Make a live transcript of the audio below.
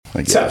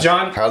What's up,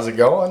 John? How's it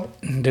going?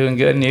 Doing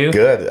good, and you?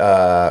 Good.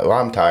 Well,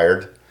 I'm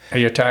tired. Are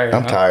you tired?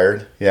 I'm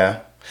tired, yeah.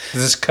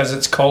 Is this because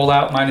it's cold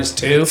out,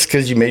 -2? It's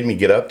because you made me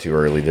get up too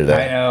early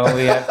today. I know.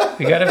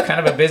 We got a kind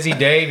of a busy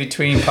day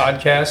between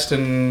podcast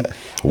and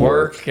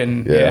work,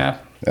 and yeah.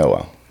 Oh,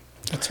 well.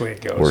 That's the way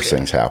it goes. Worse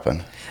things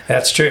happen.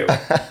 That's true.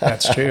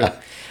 That's true.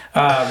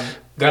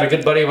 Got a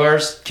good buddy of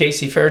ours,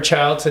 Casey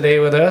Fairchild, today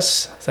with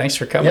us. Thanks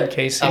for coming,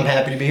 Casey. I'm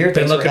happy to be here.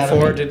 Been looking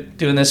forward to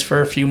doing this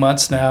for a few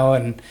months now,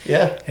 and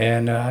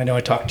I know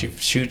I talked to you.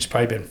 Shoot, it's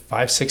probably been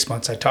 5-6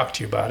 months. I talked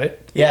to you about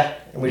it. Yeah,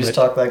 and we just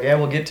talked like,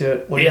 we'll get to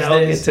it. We'll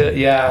get to it.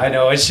 Yeah, I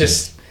know. It's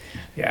just,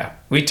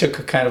 we took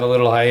a kind of a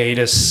little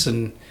hiatus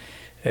and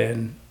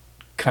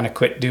kind of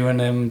quit doing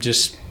them.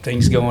 Just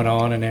things going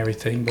on and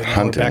everything. But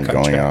hunting we're back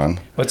going on.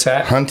 What's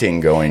that? Hunting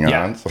going on.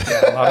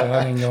 Yeah, a lot of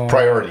hunting going on.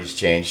 Priorities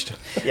changed.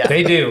 Yeah.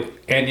 They do.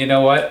 And you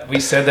know what?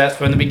 We said that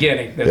from the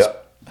beginning.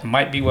 That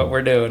might be what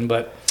we're doing.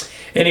 But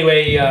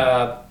anyway,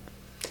 I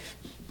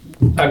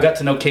got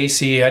to know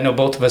Casey. I know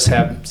both of us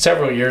have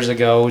several years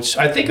ago, which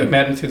I think we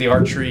met him through the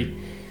archery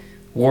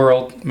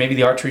world, maybe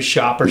the archery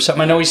shop or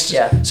something. I know we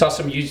saw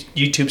some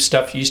YouTube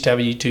stuff. You used to have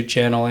a YouTube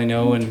channel, I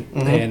know,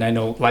 and I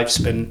know life's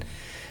been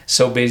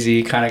so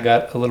busy, kind of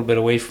got a little bit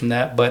away from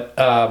that. But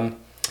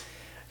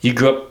you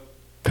grew up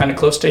kind of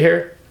close to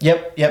here?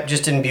 Yep,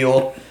 just in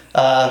Buell,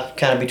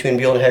 kind of between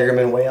Buell and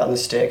Hagerman, way out in the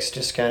sticks.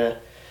 Just kind of,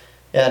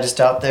 just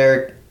out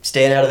there,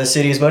 staying out of the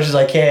city as much as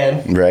I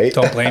can. Right.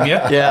 Don't blame you.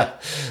 Yeah.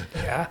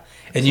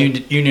 And you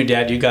and your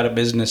dad, you got a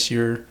business,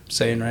 you're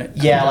saying, right?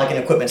 Yeah, like an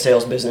equipment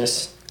sales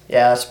business.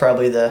 Yeah, that's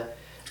probably the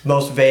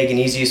most vague and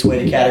easiest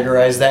way to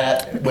categorize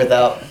that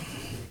without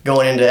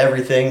going into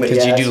everything. But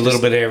because you do a little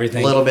bit of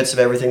everything. Little bits of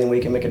everything that we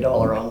can make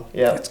 $1 on.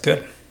 Yeah. That's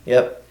good.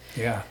 Yep.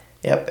 Yeah.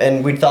 Yep.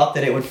 And we thought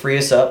that it would free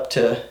us up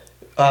to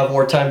have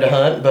more time to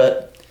hunt,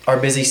 but our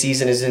busy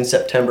season is in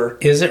September.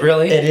 Is it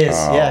really? It is,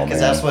 because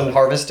that's when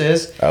harvest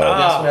is.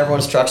 That's when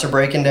everyone's trucks are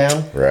breaking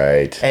down.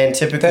 Right. And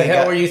typically, what the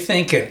hell were you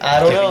thinking?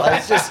 I don't know.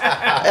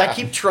 I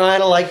keep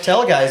trying to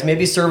tell guys,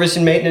 maybe service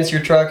and maintenance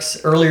your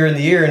trucks earlier in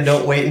the year and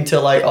don't wait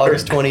until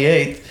August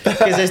 28th,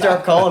 because they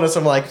start calling us.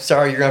 I'm like,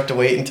 sorry, you're gonna have to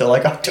wait until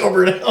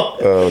October now.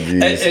 Oh,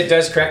 geez. It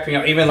does crack me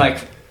up. Even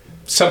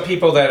some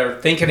people that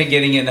are thinking of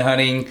getting into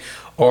hunting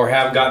or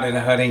have gotten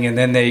into hunting, and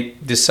then they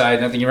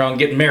decide, nothing wrong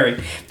getting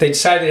married, they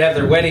decide to have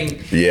their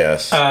wedding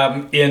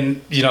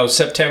in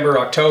September,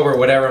 October,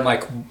 whatever. I'm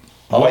like,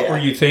 what were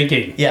you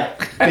thinking? Yeah,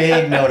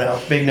 big no.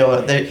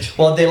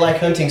 They like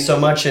hunting so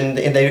much, and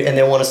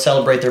they want to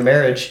celebrate their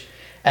marriage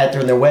at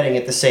their wedding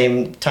at the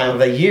same time of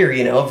the year,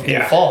 in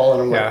fall.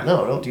 And I'm like,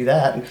 no, don't do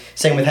that. And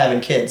same with having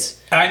kids.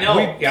 I know.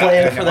 We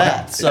planned for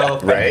that. So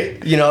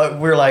right.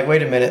 We're like,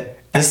 wait a minute.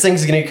 This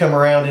thing's going to come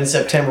around in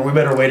September. We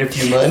better wait a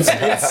few months.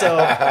 And so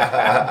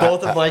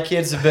both of my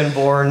kids have been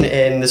born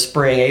in the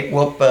spring,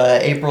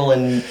 April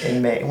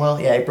and May. Well,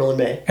 April and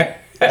May.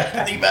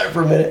 Think about it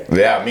for a minute.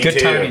 Yeah, me Good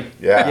too. timing.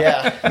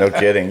 Yeah. No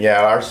kidding.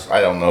 Yeah, ours,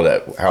 I don't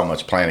know how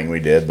much planning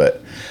we did,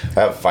 but I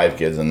have 5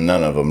 kids and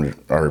none of them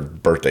are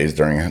birthdays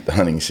during the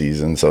hunting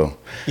season. So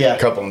a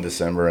couple in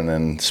December and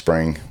then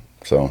spring.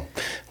 So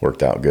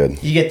worked out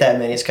good. You get that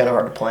many, it's kind of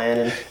hard to plan.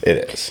 And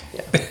it is.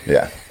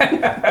 Yeah.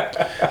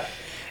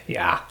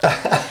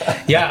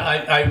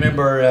 I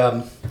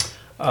remember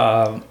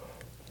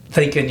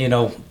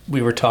thinking,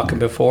 we were talking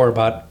before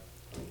about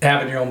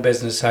having your own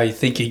business, how you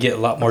think you get a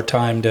lot more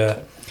time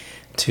to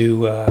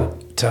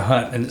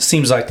hunt. And it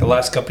seems like the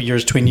last couple of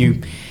years between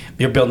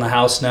you're building a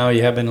house now,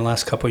 you have been the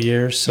last couple of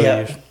years.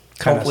 So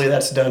hopefully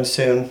that's done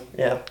soon.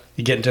 Yeah.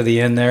 You getting to the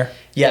end there?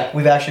 Yeah,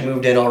 we've actually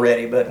moved in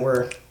already, but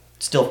we're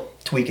still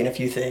tweaking a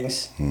few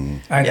things.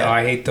 I know,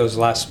 I hate those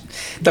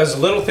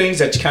little things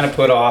that you kind of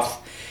put off.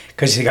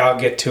 Because you think, I'll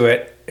get to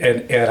it,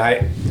 and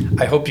I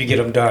hope you get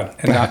them done,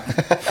 and not.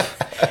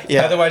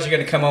 Otherwise, you're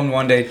going to come home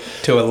one day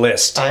to a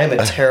list. I am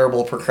a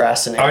terrible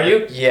procrastinator. Are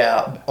you?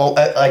 Yeah.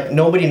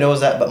 Nobody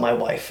knows that but my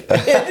wife.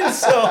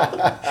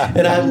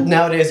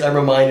 Nowadays I'm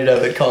reminded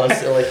of it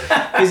constantly.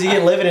 Because you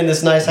get living in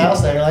this nice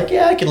house, and you're like,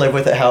 I can live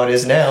with it how it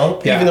is now,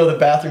 even though the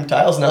bathroom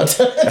tile's not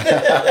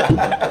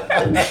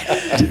done.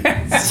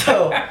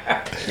 So.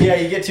 Yeah,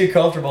 you get too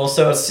comfortable.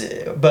 So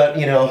but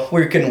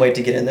we couldn't wait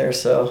to get in there.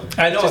 So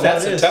I know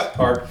that's the tough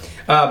part.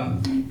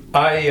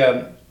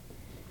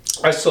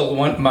 I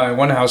sold my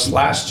one house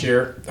last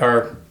year,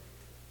 or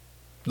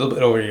a little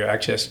bit over a year,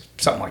 actually,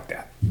 something like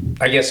that.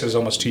 I guess it was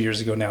almost 2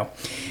 years ago now,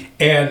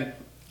 and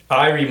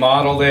I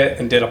remodeled it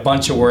and did a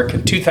bunch of work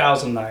in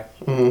 2009.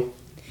 Mm-hmm.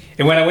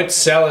 And when I went to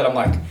sell it, I'm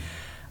like,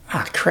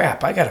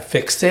 crap! I got to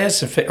fix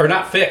this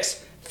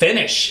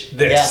finish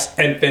this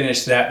and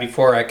finish that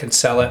before I can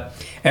sell it.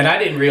 And I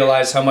didn't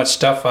realize how much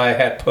stuff I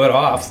had put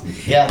off.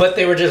 Yeah. But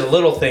they were just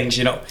little things,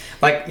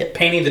 like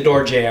painting the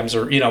door jambs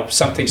or,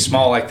 something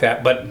small like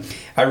that. But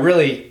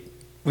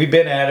we've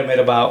been adamant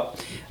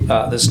about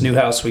this new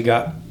house we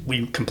got.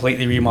 We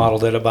completely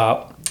remodeled it,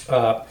 about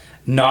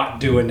not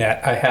doing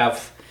that.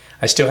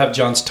 I still have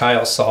John's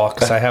tile saw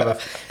because I have a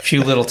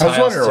few little tiles.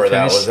 I was wondering where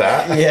that was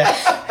at.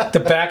 Yeah. The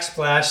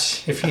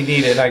backsplash, if you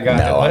need it, I got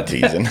it. No, I'm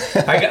teasing.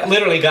 I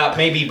literally got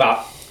maybe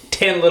about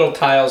 10 little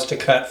tiles to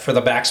cut for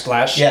the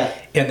backsplash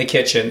in the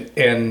kitchen,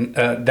 and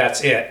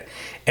that's it.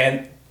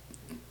 And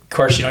of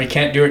course, you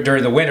can't do it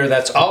during the winter.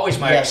 That's always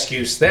my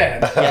excuse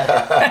then.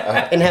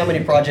 And how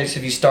many projects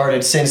have you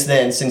started since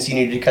then, since you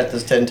needed to cut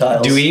those 10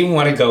 tiles? Do we even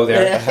want to go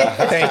there?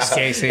 Thanks,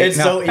 Casey. It's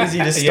so easy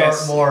to start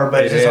more,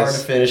 but it's just hard to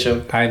finish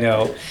them. I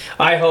know.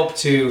 I hope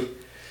to,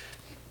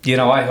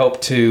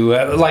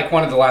 like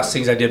one of the last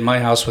things I did in my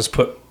house was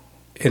put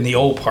in the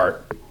old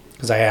part,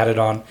 because I added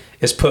on,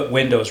 is put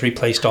windows,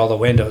 replaced all the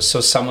windows.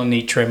 So some will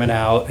need trimming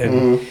out,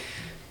 and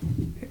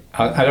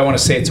I don't want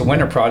to say it's a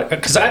winter product,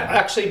 because I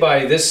actually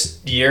by this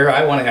year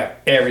I want to have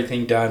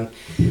everything done,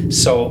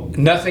 so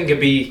nothing could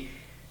be.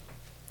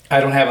 I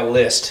don't have a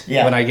list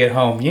when I get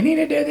home. You need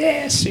to do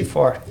this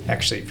before.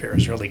 Actually,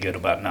 Vera's really good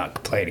about not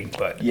complaining,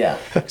 but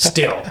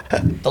still,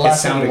 the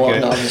last thing you want.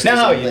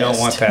 No, you don't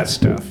want that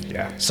stuff.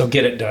 Yeah, so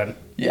get it done.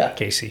 Yeah,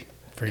 Casey,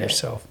 for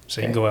yourself,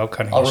 so you can go elk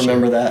hunting. I'll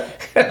remember that.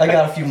 I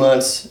got a few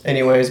months,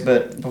 anyways,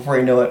 but before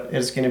you know it,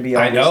 it's going to be.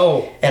 August, I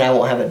know, and I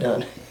won't have it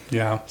done.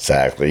 Yeah,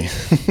 exactly.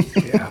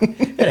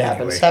 It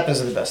happens. Happens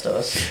to the best of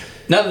us.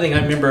 Another thing,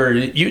 I remember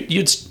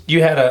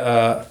you had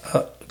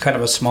a kind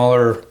of a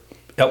smaller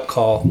elk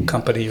call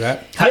company, right?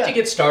 How'd you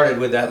get started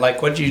with that?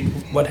 Like, what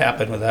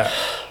happened with that?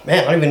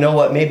 Man, I don't even know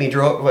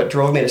what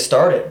drove me to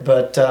start it,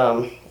 but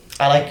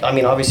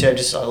obviously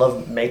I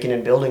love making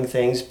and building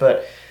things,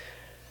 but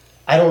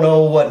I don't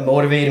know what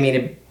motivated me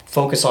to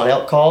focus on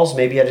elk calls.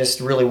 Maybe I just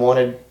really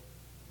wanted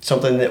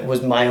something that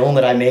was my own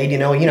that I made.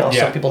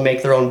 Some people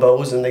make their own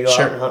bows and they go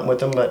out and hunt with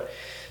them, but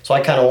so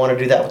I kind of want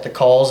to do that with the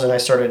calls, and I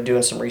started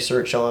doing some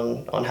research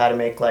on how to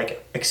make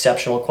like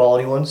exceptional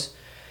quality ones.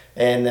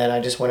 And then I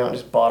just went out and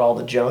just bought all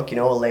the junk,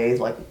 a lathe,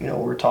 like, we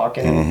were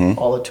talking,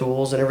 all the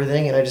tools and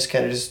everything. And I just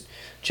kind of just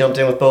jumped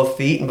in with both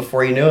feet. And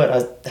before you knew it,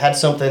 I had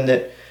something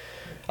that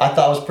I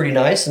thought was pretty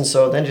nice. And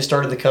so then just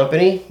started the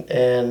company.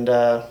 And,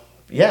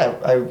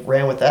 I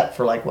ran with that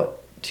for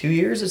 2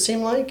 years, it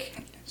seemed like.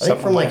 I think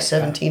from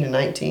 17 to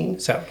 19.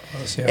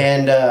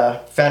 And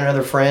found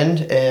another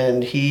friend,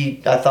 and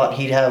I thought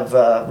he'd have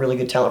really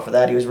good talent for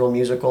that. He was real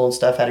musical and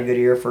stuff, had a good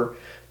ear for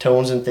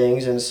tones and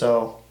things. And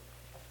so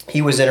he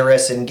was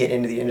interested in getting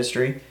into the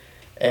industry,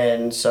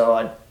 and so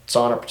I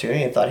saw an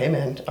opportunity and thought, hey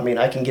man,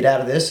 I can get out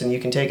of this and you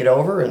can take it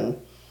over,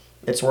 and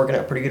it's working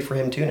out pretty good for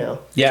him too now.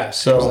 Yeah,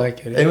 seems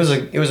like it. It was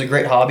a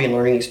great hobby and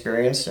learning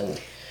experience. And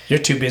you're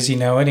too busy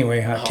now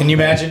anyway, huh? Can you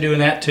imagine doing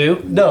that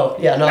too? No,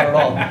 not at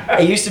all.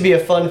 It used to be a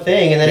fun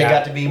thing, and then it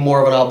got to be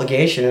more of an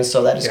obligation, and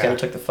so that just kind of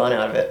took the fun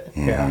out of it.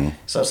 Yeah.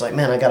 So it's like,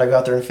 man, I got to go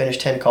out there and finish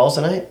 10 calls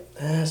tonight.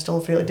 I just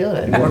don't feel like doing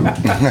it anymore.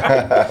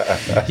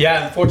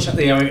 Yeah,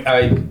 unfortunately,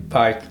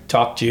 I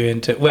talked you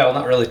into, well,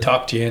 not really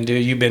talked you into,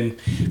 you've been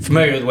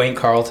familiar with Wayne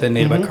Carlton,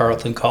 Native by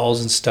Carlton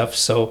calls and stuff,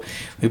 so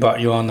we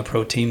brought you on the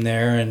pro team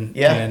there, and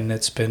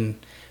it's been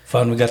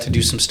fun. We got to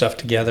do some stuff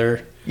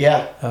together.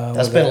 Yeah,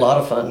 that's been a lot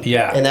of fun.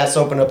 Yeah. And that's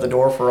opened up the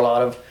door for a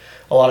lot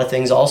of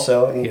things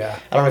also. And I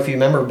don't know if you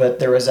remember, but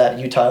there was that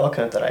Utah elk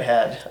hunt that I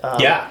had.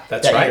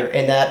 That's right. Year.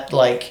 And that,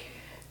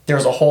 there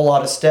was a whole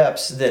lot of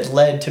steps that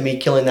led to me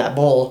killing that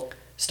bull,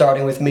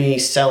 starting with me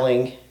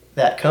selling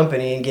that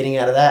company and getting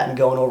out of that and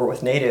going over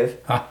with Native.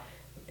 Huh.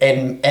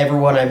 And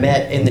everyone I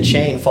met in the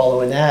chain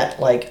following that,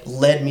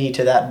 led me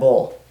to that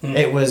bull.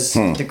 It was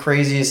the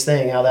craziest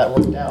thing how that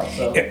worked out.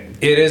 So.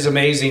 It is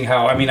amazing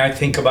how, I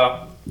think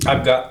about,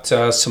 I've got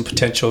some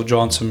potential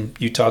drawing some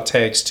Utah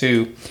tags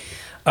too.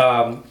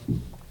 And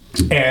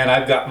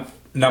I've got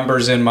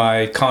numbers in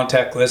my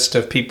contact list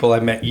of people I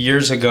met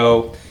years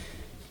ago,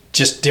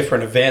 just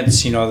different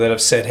events, that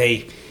have said,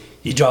 hey,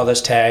 you draw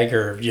this tag,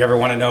 or you ever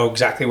want to know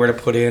exactly where to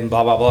put in,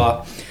 blah, blah,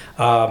 blah,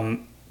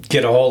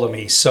 get a hold of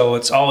me. So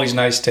it's always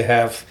nice to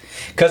have,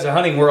 because the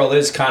hunting world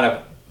is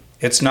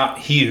it's not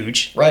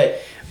huge. Right.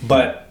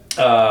 But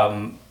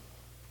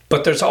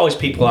there's always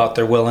people out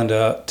there willing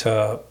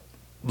to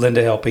lend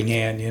a helping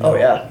hand, Oh,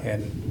 yeah.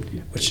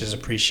 And which is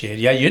appreciated.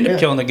 Yeah, you ended up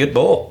killing a good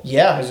bull.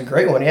 Yeah, it was a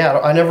great one. Yeah,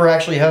 I never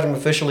actually had him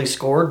officially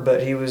scored,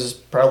 but he was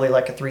probably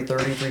a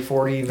 330,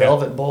 340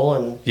 velvet bull.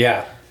 And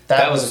yeah,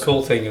 that was a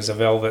cool thing, is a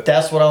velvet.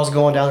 That's what I was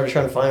going down there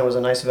trying to find, was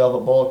a nice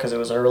velvet bull, because it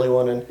was an early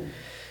one. And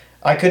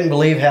I couldn't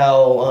believe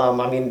how,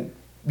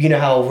 you know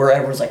how where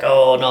everyone's like,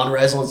 oh,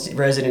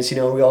 non-residents,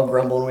 we all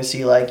grumble when we see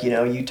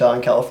Utah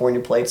and California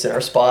plates in our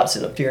spots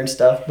and up here and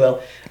stuff.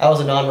 Well, I was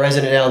a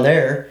non-resident down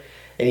there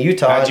in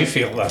Utah. How'd you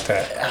feel about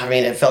that?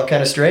 It felt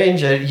kind of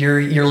strange.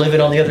 You're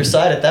living on the other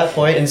side at that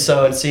point, and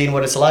seeing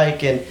what it's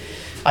like, and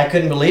I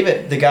couldn't believe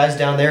it. The guys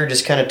down there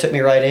just kind of took me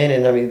right in,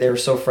 and they were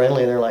so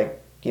friendly, and they're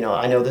like,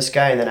 I know this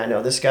guy, and then I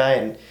know this guy,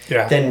 and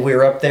then we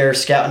were up there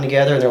scouting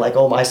together, and they're like,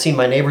 oh, I seen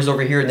my neighbors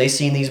over here, and they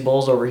seen these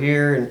bulls over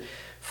here, and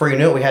before you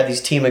knew it, we had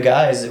these team of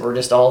guys that were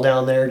just all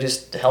down there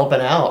just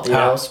helping out,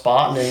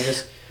 spotting and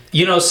just...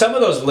 some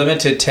of those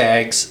limited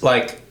tags,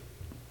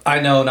 I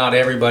know not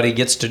everybody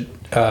gets to...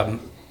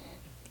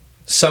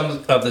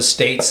 some of the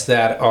states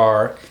that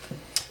are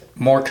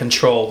more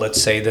controlled,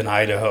 let's say, than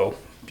Idaho,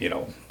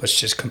 let's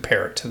just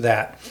compare it to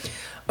that.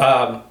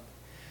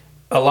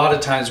 a lot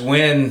of times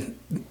when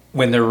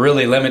they're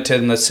really limited,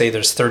 and let's say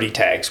there's 30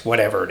 tags,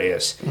 whatever it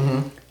is,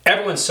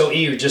 everyone's so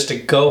eager just to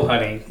go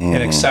hunting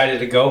and excited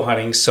to go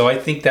hunting. So I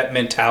think that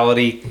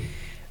mentality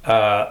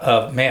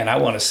of, man, I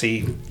want to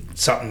see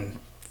something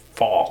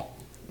fall,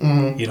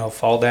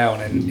 fall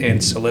down,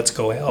 and so let's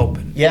go help.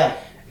 Yeah,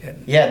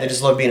 they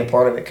just love being a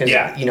part of it because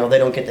they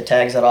don't get the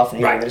tags that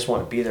often. Right. They just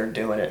want to be there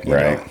doing it. You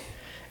know?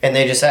 And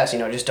they just ask,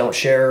 just don't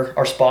share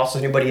our spots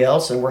with anybody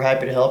else, and we're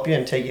happy to help you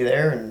and take you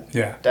there. And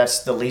that's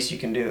the least you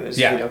can do is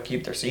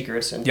keep their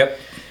secrets. And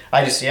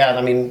I was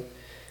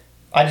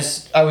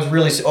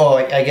really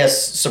I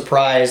guess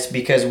surprised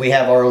because we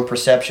have our own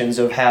perceptions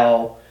of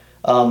how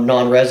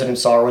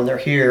non-residents are when they're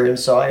here, and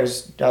so I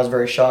was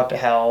very shocked at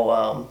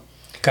how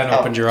kind of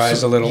opened your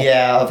eyes a little.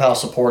 Yeah, of how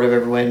supportive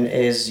everyone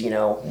is,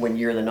 when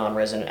you're the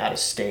non-resident out of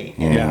state.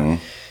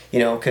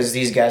 Because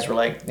these guys were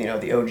like,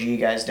 the OG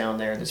guys down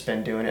there that's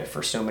been doing it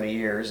for so many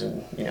years,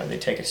 and they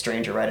take a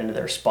stranger right into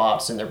their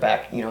spots in their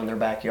back, in their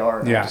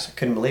backyard. I just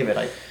couldn't believe it.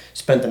 I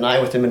spent the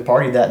night with them and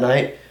partied that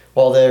night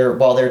while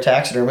their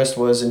taxidermist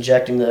was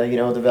injecting the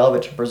the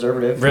velvet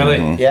preservative.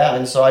 Really? Yeah,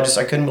 and so I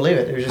couldn't believe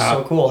it. It was just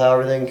so cool how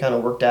everything kind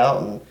of worked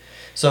out, and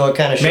so it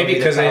kind of showed maybe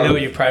because they know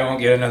you probably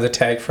won't get another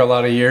tag for a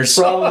lot of years.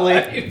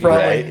 Probably.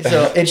 Right.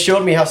 So it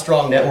showed me how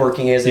strong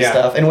networking is and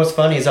stuff. And what's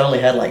funny is I only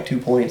had like 2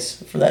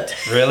 points for that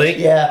tag. Really?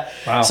 Yeah.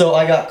 Wow. So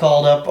I got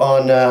called up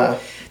on.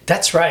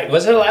 That's right.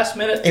 Was it a last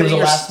minute? It was a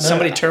last minute.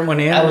 Somebody turned one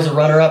in. I was a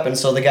runner up, and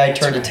so the guy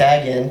turned a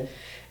tag in.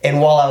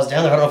 And while I was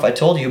down there, I don't know if I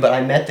told you, but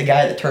I met the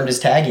guy that turned his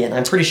tag in.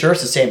 I'm pretty sure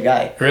it's the same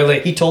guy. Really?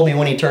 He told me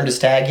when he turned his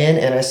tag in,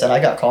 and I said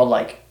I got called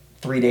like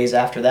 3 days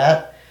after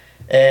that.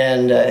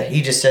 And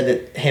he just said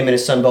that him and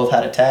his son both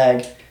had a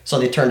tag, so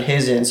they turned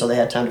his in, so they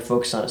had time to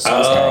focus on his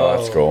son's tag. Oh,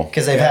 that's cool.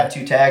 Because they've had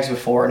 2 tags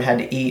before and had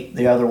to eat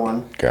the other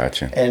one.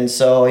 Gotcha. And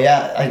so,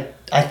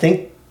 I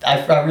think,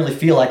 I really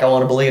feel like I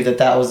want to believe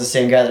that was the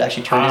same guy that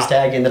actually turned his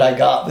tag in that I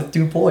got with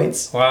 2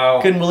 points.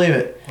 Wow. Couldn't believe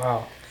it.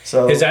 Wow.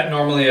 So is that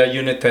normally a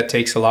unit that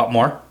takes a lot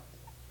more?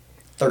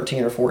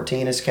 13 or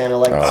 14 is kind of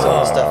like some of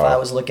the stuff I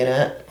was looking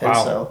at. And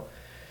so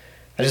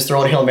I just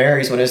throw in Hail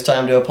Marys when it's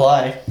time to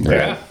apply.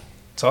 Yeah.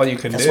 That's all you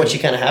can do. That's what you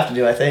kind of have to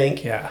do, I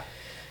think. Yeah.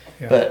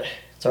 But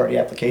it's already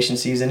application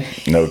season.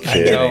 No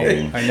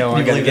kidding. I know.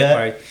 I gotta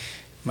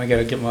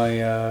get my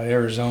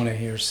Arizona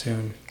here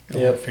soon.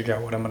 I'll figure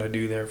out what I'm gonna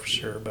do there for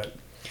sure. But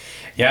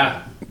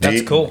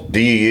that's cool. Do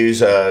you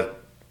use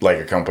like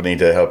a company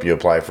to help you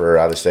apply for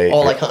out of state?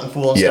 Oh, like Hunt and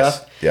Fool and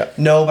stuff? Yeah.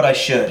 No, but I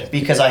should,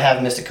 because I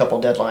have missed a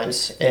couple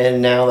deadlines,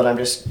 and now that I'm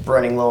just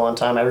running low on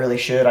time, I really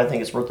should. I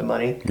think it's worth the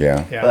money.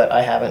 Yeah. But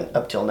I haven't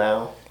up till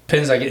now.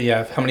 Depends,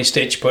 how many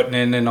states you're putting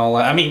in and all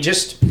that. I mean,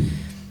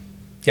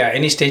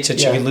 any states that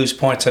you can lose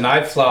points, and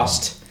I've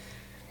lost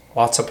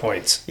lots of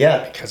points.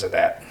 Yeah. Because of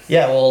that.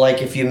 Yeah, well,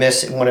 like if you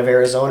miss one of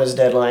Arizona's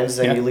deadlines,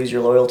 then you lose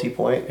your loyalty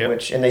point,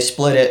 and they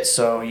split it,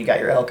 so you got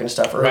your elk and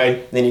stuff early.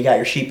 Right. Then you got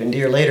your sheep and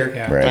deer later.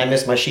 Yeah. Right. And I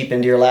missed my sheep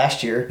and deer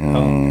last year.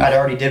 I'd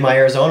already did my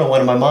Arizona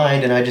one in my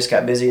mind, and I just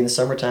got busy in the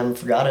summertime and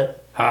forgot it.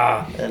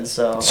 And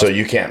so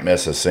you can't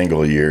miss a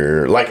single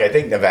year. Like I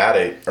think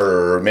Nevada,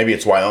 or maybe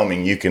it's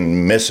Wyoming, you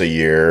can miss a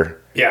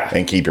year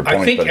and keep your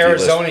points. I think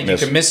Arizona, you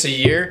can miss a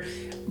year.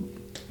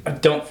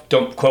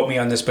 Don't quote me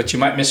on this, but you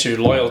might miss your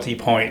loyalty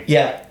point.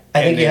 Yeah.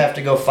 I think you have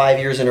to go 5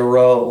 years in a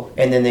row,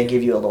 and then they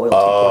give you a loyalty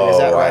point. Is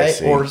that right? I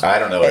see. I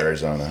don't know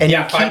Arizona. And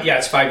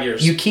it's 5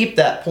 years. You keep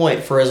that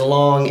point for as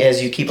long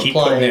as you keep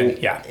applying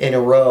in a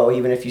row,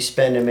 even if you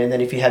spend them. And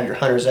then if you have your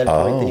hunter's ed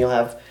point, then you'll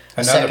have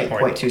a second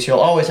point too. So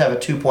you'll always have a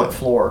 2-point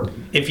floor.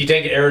 If you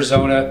take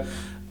Arizona,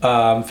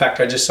 in fact,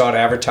 I just saw it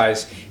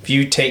advertised. If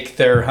you take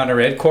their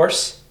hunter ed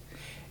course,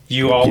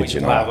 you always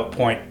will have a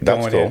point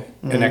going in,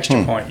 an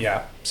extra point.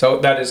 Yeah. So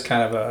that is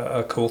kind of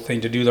a cool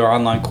thing to do, their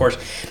online course.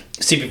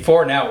 See,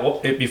 before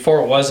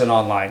it wasn't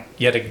online.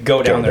 You had to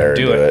go down there and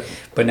do it.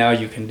 But now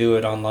you can do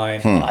it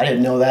online. I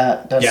didn't know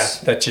that.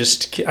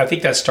 I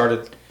think that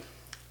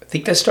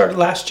started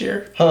last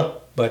year. Huh.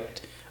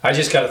 But I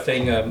just got a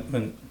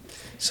thing,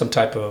 some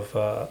type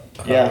of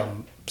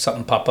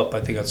something pop up,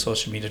 I think, on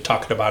social media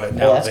talking about it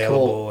now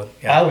available.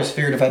 Cool. I always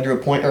feared if I drew a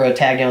point or a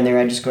tag down there,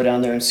 I'd just go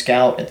down there and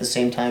scout at the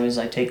same time as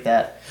I take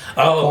that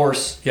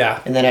course.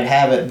 Yeah. And then I'd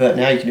have it, but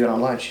now you can do it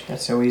online.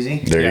 That's so easy.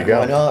 There you go.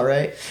 Why not,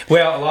 right?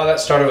 Well, a lot of that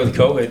started with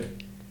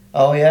COVID.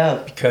 Oh,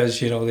 yeah. Because,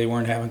 they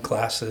weren't having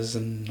classes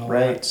and all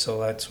that.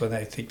 So that's when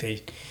I think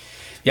it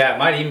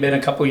might have even been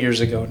a couple years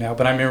ago now,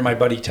 but I remember my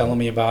buddy telling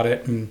me about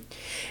it. And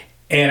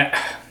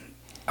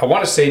I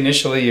want to say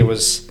initially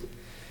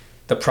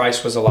the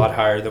price was a lot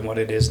higher than what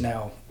it is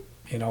now.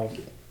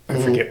 I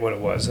forget what it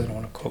was. I don't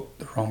want to quote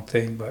the wrong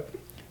thing, but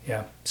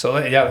yeah. So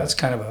that's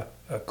kind of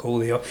a cool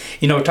deal.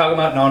 Talking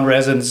about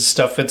non-residents and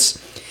stuff,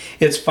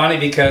 it's funny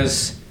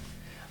because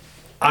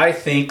I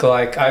think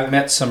like I've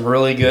met some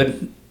really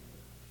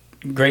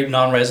great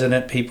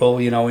non-resident people,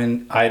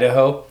 in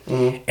Idaho.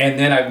 And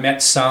then I've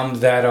met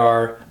some that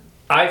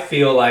I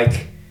feel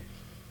like,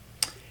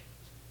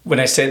 when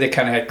I say they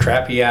kind of had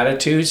crappy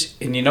attitudes,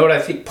 and you know what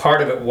I think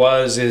part of it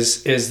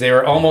is they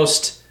were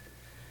almost,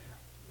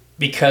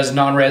 because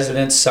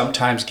non-residents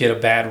sometimes get a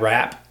bad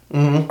rap,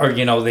 or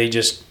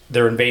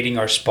they're invading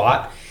our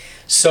spot.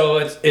 So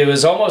it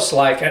was almost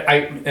like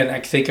I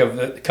think of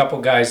a couple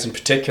guys in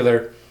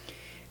particular.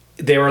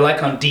 They were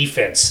like on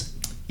defense.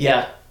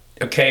 Yeah.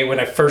 Okay, when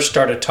I first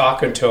started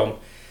talking to them,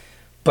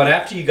 but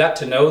after you got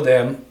to know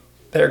them,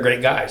 they're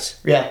great guys.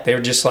 Yeah. They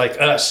were just like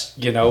us,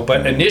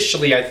 But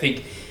initially, I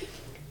think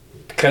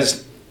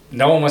because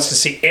no one wants to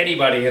see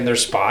anybody in their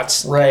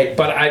spots, right?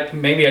 But I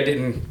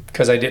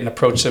didn't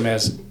approach them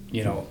as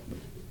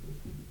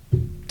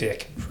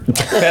dick, for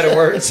lack of better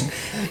words.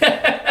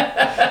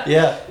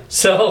 Yeah.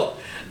 So,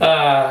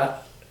 I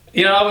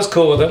was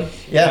cool with them.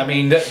 Yeah. I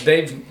mean,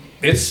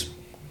 it's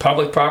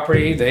public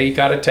property. They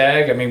got a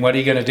tag. I mean, what are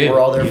you going to do? We're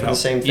all there for the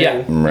same thing.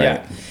 Yeah. Right.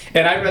 Yeah.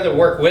 And I'd rather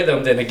work with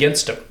them than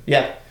against them.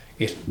 Yeah.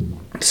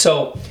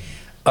 So,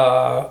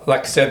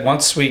 like I said,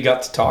 once we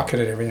got to talking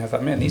and everything, I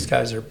thought, man, these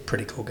guys are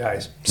pretty cool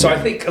guys. So I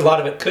think a lot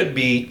of it could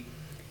be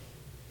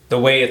the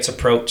way it's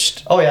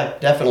approached. Oh yeah,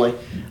 definitely.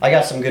 I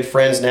got some good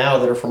friends now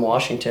that are from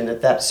Washington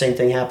that same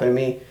thing happened to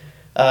me.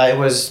 It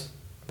was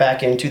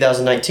back in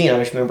 2019. I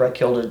just remember I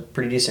killed a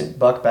pretty decent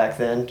buck back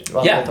then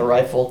with a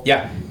rifle.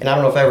 Yeah. And I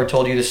don't know if I ever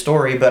told you the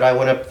story, but I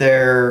went up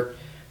there.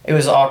 It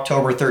was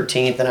October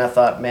 13th, and I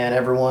thought, man,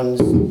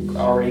 everyone's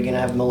already going to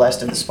have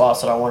molested the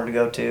spots that I wanted to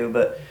go to.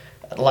 But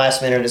at the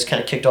last minute, I just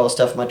kind of kicked all the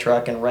stuff in my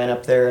truck and ran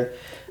up there.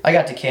 I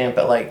got to camp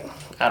at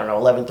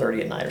 11:30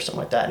 at night or something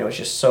like that. And it was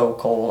just so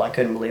cold. I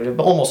couldn't believe it,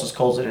 but almost as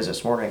cold as it is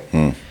this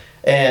morning.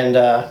 And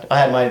I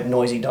had my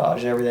noisy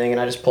Dodge and everything,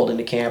 and I just pulled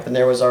into camp. And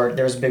there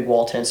was big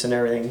wall tents and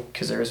everything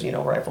because there was,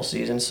 rifle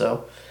season.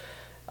 So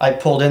I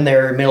pulled in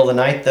there middle of the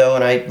night, though,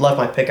 and I left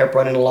my pickup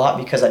running a lot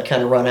because I'd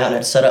kind of run out and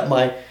I'd set up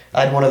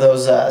I had one of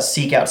those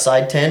Seek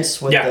outside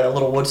tents with the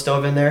little wood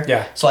stove in there.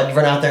 Yeah. So I'd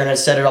run out there and I'd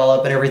set it all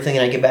up and everything,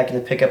 and I'd get back in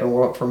the pickup and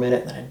warm up for a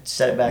minute, and then I'd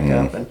set it back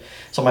up. And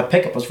so my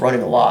pickup was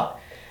running a lot.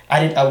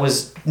 I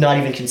was not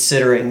even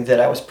considering that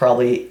I was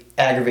probably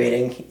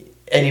aggravating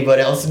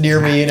anybody else near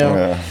me,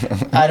 Yeah.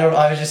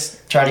 I was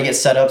just trying to get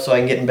set up so I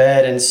can get in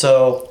bed, and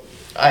so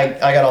I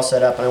got all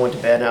set up and I went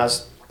to bed, and I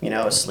was,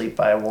 asleep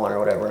by 1 or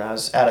whatever, and I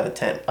was out of the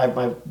tent.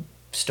 My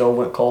stove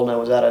went cold and I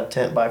was out of the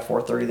tent by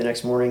 4:30 the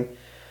next morning.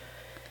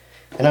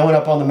 And I went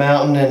up on the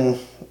mountain,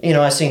 and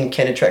I seen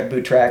Canada Trek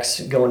boot tracks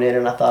going in,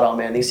 and I thought, oh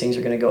man, these things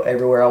are going to go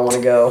everywhere I want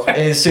to go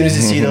as soon as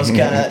you see those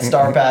kind of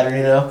star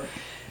pattern,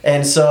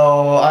 And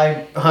so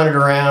I hunted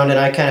around, and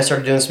I kind of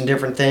started doing some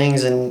different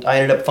things, and I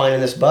ended up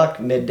finding this buck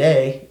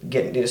midday,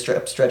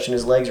 stretching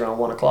his legs around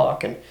 1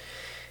 o'clock, and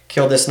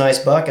killed this nice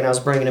buck. And I was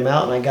bringing him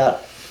out, and I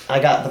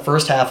got the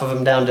first half of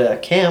him down to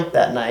camp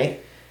that night,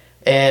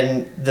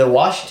 and the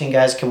Washington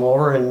guys come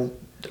over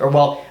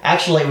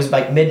actually it was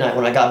like midnight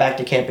when I got back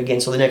to camp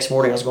again. So the next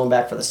morning I was going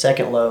back for the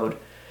second load,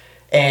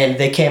 and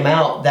they came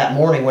out that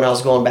morning when I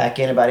was going back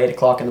in about 8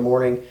 o'clock in the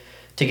morning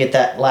to get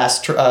that the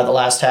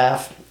last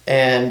half.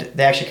 And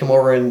they actually come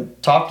over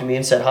and talked to me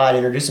and said hi and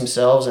introduced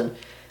themselves and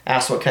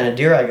asked what kind of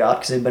deer I got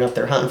because they'd been up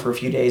there hunting for a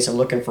few days and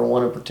looking for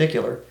one in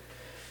particular.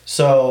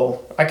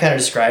 So I kind of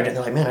described it, and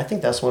they're like, man, I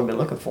think that's the one I've been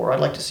looking for. I'd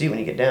like to see when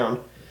you get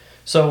down.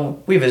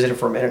 So we visited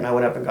for a minute, and I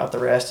went up and got the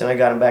rest, and I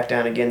got him back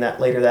down again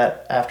later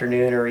that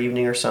afternoon or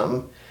evening or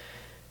something.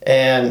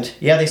 And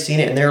yeah, they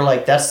seen it, and they're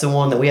like, that's the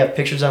one that we have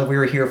pictures of. We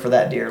were here for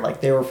that deer. Like,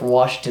 they were from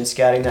Washington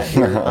scouting that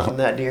deer, hunting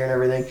that deer and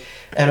everything.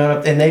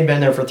 And they'd been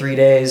there for 3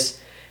 days.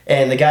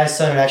 And the guy's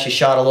son had actually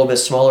shot a little bit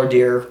smaller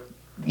deer,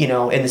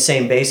 in the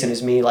same basin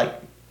as me, like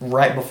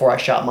right before I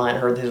shot mine. I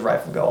heard his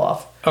rifle go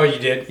off. Oh, you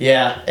did?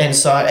 Yeah. And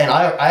so,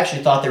 I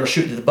actually thought they were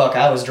shooting at the buck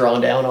I was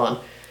drawn down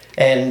on.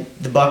 And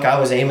the buck I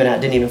was aiming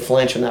at didn't even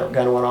flinch when that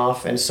gun went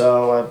off. And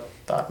so I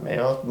thought, man,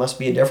 it must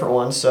be a different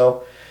one.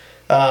 So,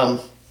 I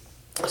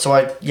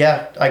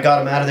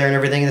got him out of there and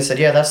everything. And they said,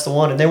 yeah, that's the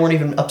one. And they weren't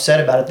even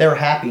upset about it. They were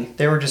happy.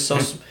 They were just so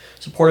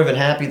supportive and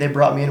happy. They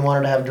brought me in,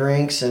 wanted to have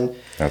drinks, and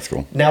that's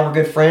cool. Now we're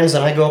good friends,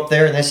 and I go up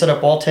there and they set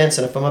up wall tents,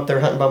 and if I'm up there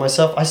hunting by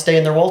myself, I stay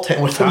in their wall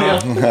tent with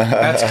them.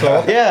 That's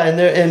cool. Yeah,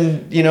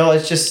 and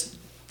it's just,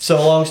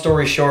 so long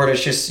story short,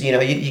 it's just,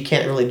 you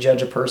can't really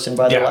judge a person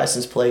by their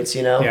license plates,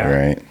 Yeah.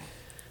 Right.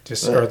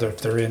 Just or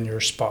if they're in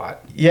your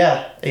spot.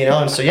 Yeah,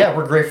 and so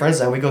we're great friends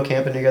now. We go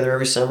camping together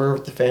every summer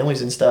with the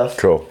families and stuff.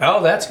 Cool.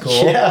 Oh, that's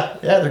cool. Yeah,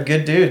 they're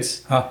good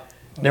dudes. Huh.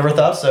 Never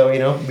thought so,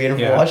 being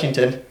from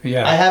Washington.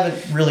 Yeah. I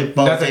haven't really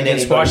bumped Nothing into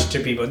against anybody.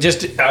 Washington people.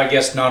 Just, I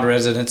guess,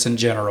 non-residents in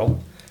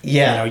general.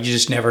 Yeah. You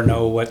just never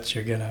know what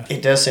you're going to...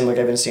 It does seem like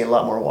I've been seeing a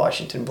lot more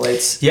Washington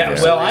plates. Yeah,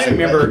 well, I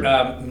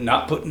remember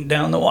not putting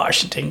down the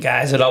Washington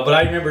guys at all, but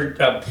I remember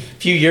a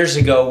few years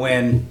ago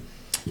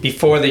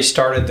before they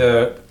started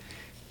the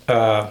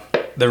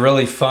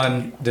really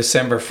fun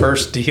December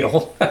 1st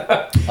deal.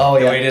 Oh, yeah.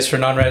 The way it is for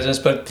non-residents.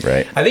 But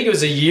right. I think it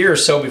was a year or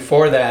so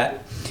before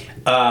that,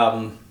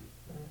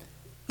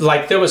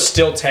 there was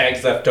still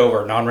tags left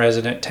over,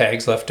 non-resident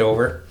tags left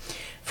over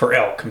for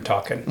elk, I'm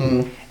talking.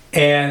 Mm.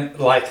 And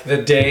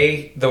the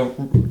day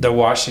the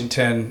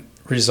Washington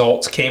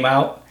results came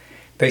out,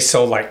 they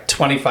sold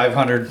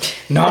 2,500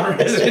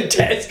 non-resident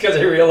tags because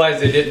they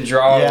realized they didn't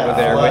draw over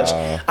there, which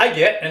I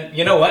get. And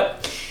you know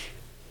what?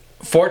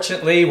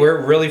 fortunately,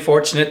 we're really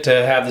fortunate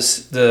to have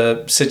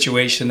the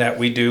situation that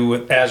we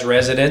do as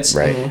residents.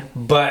 Right.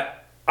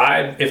 But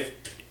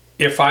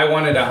if I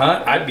wanted to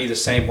hunt, I'd be the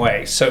same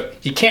way. So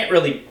you can't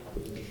really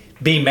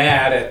be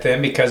mad at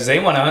them because they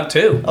want to hunt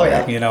too. Oh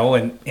yeah.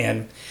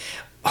 And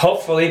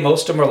hopefully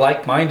most of them are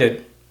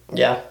like-minded.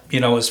 Yeah.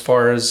 As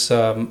far as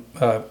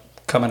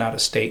coming out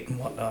of state and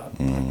whatnot.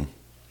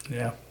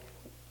 Yeah.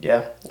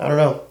 Yeah. I don't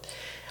know.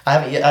 I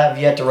have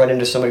yet to run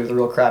into somebody with a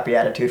real crappy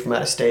attitude from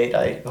out of state.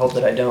 I hope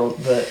that I don't,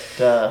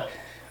 but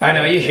I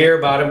know you hear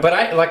about them,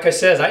 but like I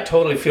said, I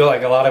totally feel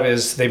like a lot of it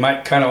is they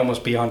might kind of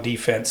almost be on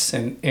defense,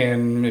 and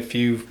if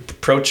you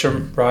approach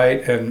them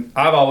right, and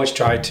I've always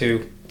tried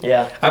to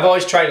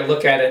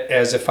look at it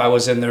as if I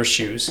was in their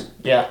shoes.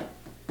 Yeah.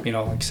 Like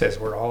I says,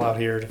 we're all out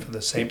here for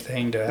the same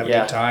thing, to have a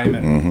good time.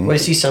 And when you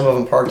see some of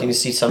them parked, and you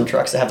see some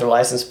trucks that have their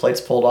license plates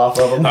pulled off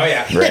of them. Oh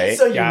yeah, right.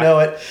 So you know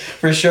it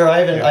for sure.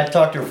 I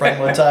talked to a friend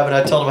one time, and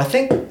I told him, I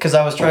think because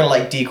I was trying to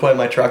like decoy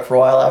my truck for a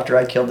while after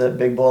I killed that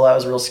big bull, I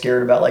was real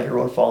scared about like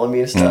everyone following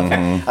me and stuff.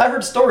 I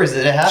heard stories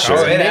that it happens.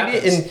 Sure, it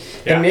happens.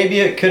 happens. And maybe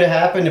it could have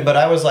happened, but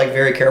I was like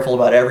very careful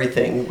about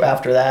everything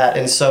after that.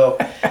 And so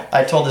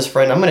I told this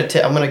friend, I'm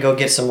gonna go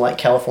get some like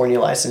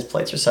California license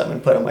plates or something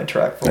and put on my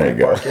truck before I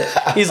park it.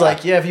 He's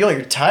like, yeah, if you want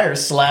your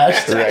tires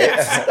slashed. Right.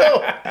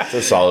 So, That's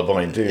a solid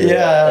point too.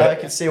 yeah, I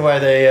can see why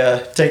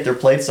they take their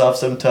plates off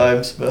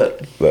sometimes,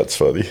 but That's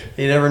funny.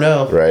 you never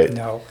know. Right.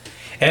 no.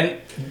 And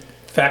in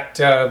fact,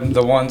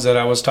 the ones that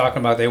I was talking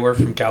about, they were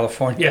from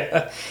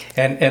California,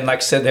 and like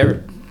I said, they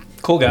were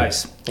cool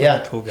guys.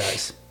 Yeah. Cool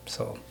guys.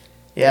 So.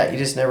 Yeah, you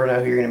just never know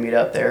who you're going to meet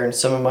up there. And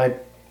some of my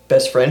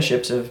best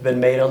friendships have been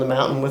made on the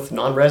mountain with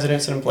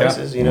non-residents and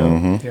places,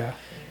 Yeah.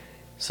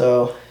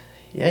 So,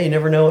 yeah, you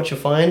never know what you'll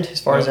find as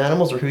far as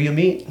animals or who you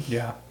meet.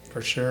 Yeah,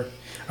 for sure.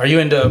 Are you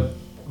into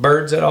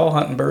birds at all,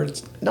 hunting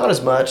birds? Not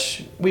as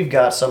much. We've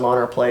got some on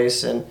our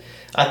place, and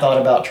I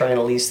thought about trying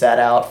to lease that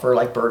out for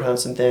like bird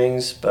hunts and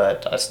things,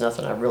 but that's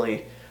nothing I've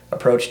really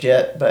approached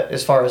yet. But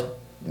as far as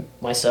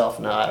myself,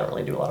 no, I don't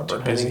really do a lot of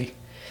bird hunting. Busy.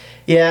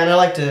 Yeah, and I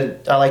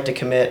like to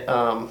commit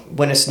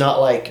when it's not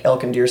like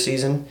elk and deer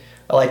season.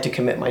 I like to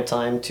commit my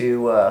time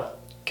to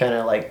kind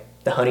of like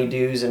the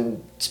honeydews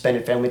and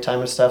spending family time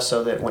and stuff,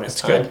 so that when it's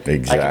time,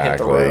 good. I can hit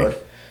the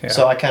road. Yeah.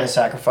 So I kind of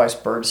sacrifice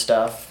bird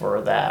stuff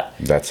for that.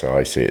 That's how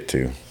I see it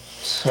too.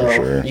 So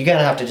sure. you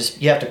gotta have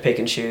to pick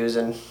and choose,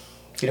 and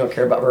if you don't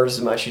care about birds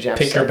as much, you just have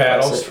Pick to your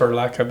sacrifice battles, it. for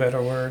lack of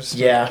better words.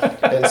 Yeah,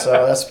 and so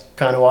that's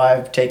kind of why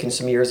I've taken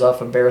some years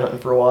off of bear hunting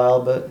for a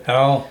while, but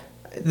Oh,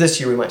 this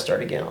year we might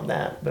start again on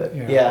that. But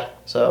Yeah.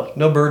 so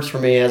no birds for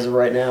me as of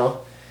right now.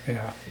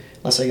 yeah.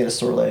 Unless I get a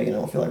sore leg and I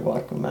don't feel like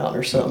walking a mountain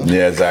or something.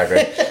 Yeah,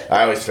 exactly.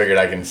 I always figured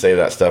I can save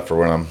that stuff for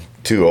when I'm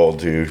too old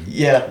to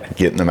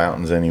get in the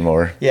mountains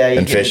anymore. Yeah,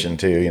 and fishing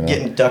too.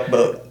 Getting a duck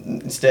boat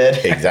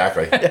instead.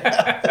 Exactly.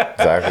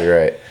 Exactly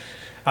right.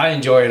 I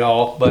enjoy it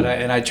all, but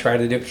I try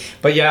to do.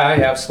 But yeah, I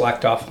have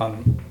slacked off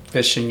on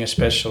fishing,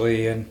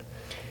 especially,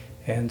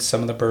 and some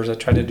of the birds. I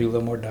tried to do a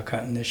little more duck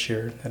hunting this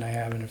year than I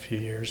have in a few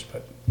years,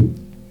 but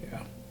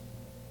yeah,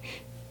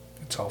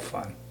 it's all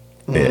fun.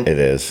 It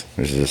is.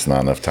 There's just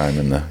not enough time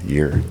in the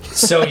year.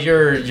 So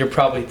your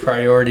probably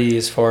priority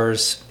as far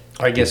as,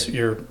 I guess,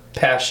 your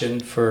passion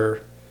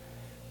for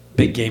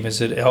big game,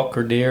 is it elk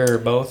or deer or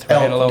both? Or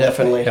Elk, antelope?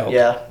 definitely. Elk.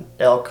 Yeah,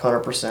 elk,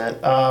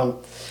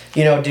 100%.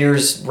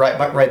 Deer's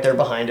right there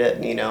behind it,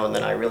 and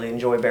then I really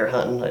enjoy bear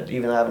hunting,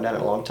 even though I haven't done it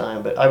in a long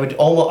time. But I would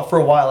for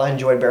a while, I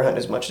enjoyed bear hunting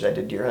as much as I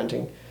did deer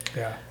hunting.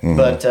 Yeah. Mm-hmm.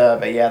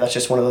 But yeah, that's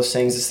just one of those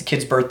things. It's the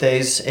kids'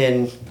 birthdays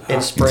in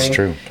spring. It's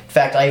true. In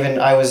fact,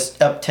 I was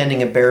up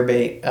tending a bear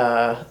bait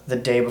the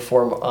day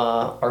before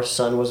our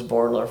son was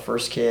born, our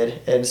first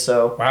kid, and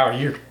so Wow,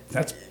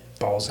 that's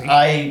ballsy.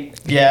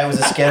 it was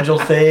a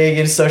scheduled thing,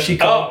 and so she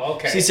called. Oh,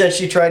 okay. She said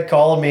she tried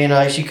calling me,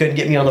 and she couldn't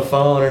get me on the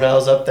phone, and I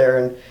was up there,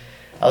 and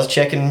I was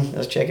checking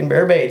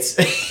bear baits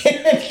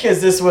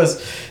because this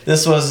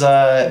was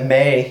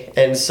May,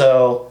 and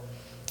so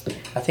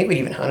I think we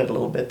even hunted a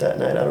little bit that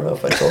night. I don't know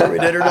if I told her we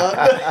did or not.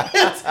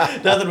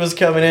 But nothing was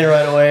coming in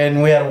right away,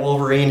 and we had a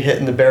wolverine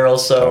hitting the barrel,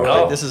 so we're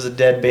like, this is a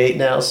dead bait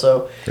now.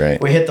 So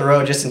we hit the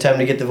road just in time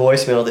to get the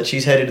voicemail that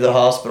she's headed to the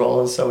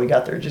hospital, and so we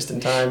got there just in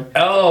time.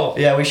 Oh,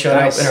 Yeah, we showed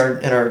up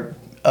in our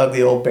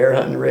ugly old bear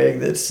hunting rig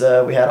that's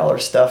we had all our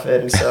stuff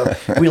in, and so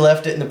we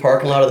left it in the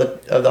parking lot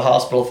of the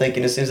hospital,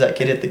 thinking as soon as that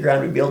kid hit the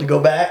ground we'd be able to go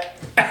back.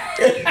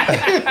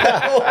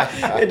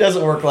 It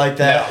doesn't work like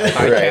that. No,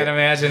 I can't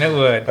imagine it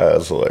would. That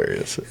was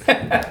hilarious.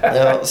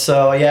 No,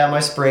 so yeah, my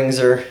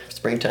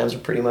springtimes are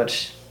pretty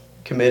much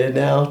committed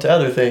now to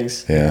other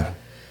things. Yeah.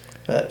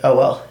 But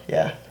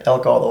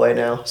elk all the way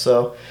now.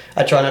 So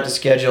I try not to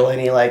schedule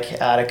any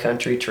like out of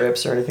country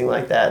trips or anything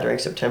like that during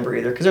September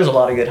either, because there's a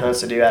lot of good hunts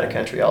to do out of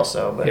country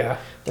also. But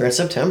they're in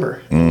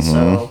September, and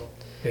so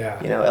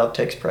elk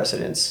takes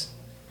precedence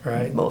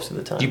most of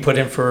the time. You put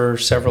in for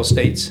several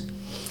states?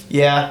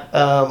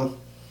 Yeah,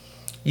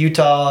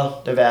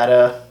 Utah,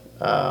 Nevada,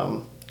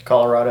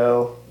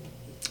 Colorado,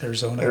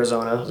 Arizona is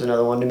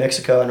another one. New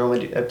Mexico, I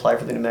normally apply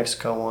for the New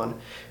Mexico one.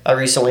 I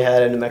recently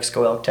had a New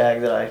Mexico elk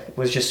tag that I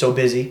was just so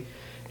busy,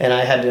 and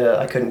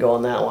I couldn't go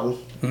on that one.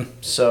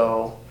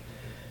 So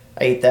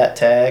I ate that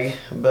tag.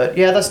 But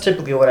yeah, that's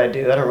typically what I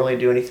do. I don't really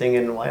do anything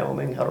in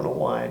Wyoming. I don't know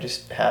why. I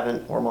just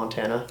haven't, or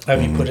Montana.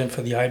 Have you put in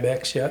for the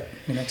ibex yet?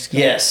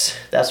 Yes,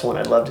 that's one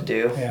I'd love to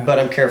do. Yeah. But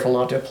I'm careful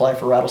not to apply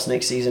for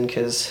rattlesnake season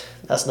because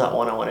that's not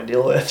one I want to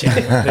deal with.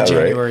 The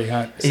January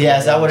hunt. Yeah,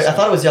 is that what I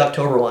thought it was the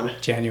October one.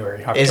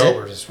 January. Is it?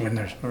 October is when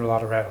there's a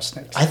lot of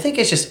rattlesnakes. I think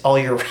it's just all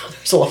year round.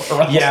 There's a lot of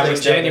rattlesnakes. Yeah, but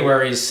down there.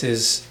 January's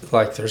is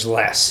like there's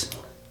less.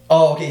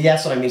 Oh, okay, yeah,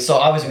 that's what I mean. So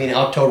I was meaning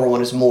October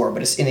one is more,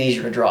 but it's an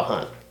easier to draw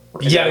hunt.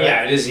 Is that right?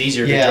 Yeah, it is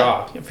easier to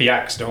draw. If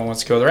yaks no one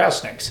wants to go to the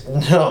rattlesnakes.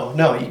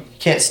 No, you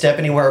can't step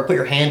anywhere or put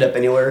your hand up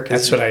anywhere.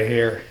 That's what I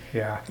hear.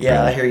 Yeah.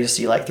 Yeah, I hear you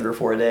see like 3 or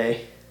 4 a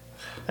day.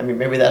 I mean,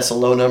 maybe that's a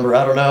low number.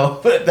 I don't know,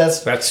 but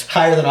that's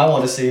higher than I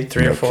want to see.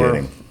 3 or 4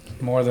 kidding.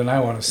 more than I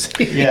want to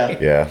see. Yeah.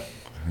 Yeah.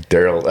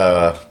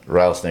 Daryl,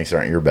 rattlesnakes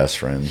aren't your best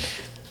friend.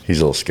 He's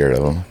a little scared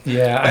of them.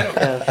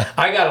 Yeah,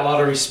 I got a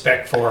lot of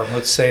respect for him.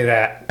 Let's say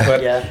that.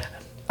 But Yeah.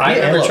 I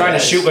Yeah, remember trying to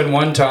guys. shoot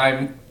one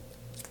time,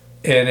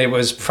 and it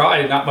was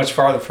probably not much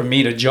farther from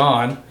me to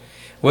John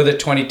with a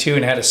 22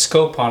 and had a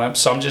scope on him.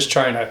 So I'm just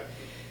trying to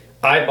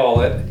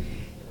eyeball it,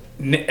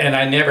 and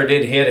I never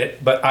did hit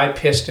it, but I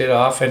pissed it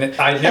off. And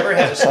I never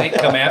had a snake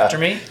come after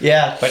me.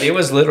 Yeah. But it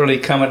was literally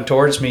coming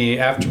towards me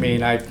after me,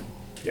 and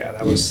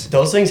that was.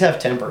 Those things have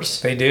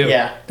tempers. They do.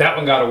 Yeah. That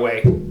one got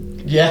away.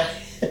 Yeah.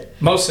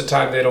 Most of the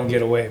time they don't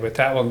get away, but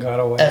that one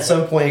got away. At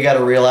some point, you got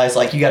to realize,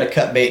 like, you got to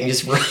cut bait and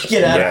just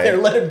get out of there,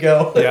 let him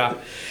go. Yeah.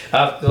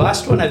 The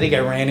last one I think I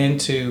ran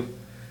into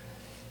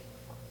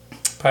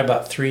probably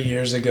about 3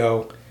 years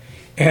ago,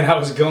 and I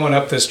was going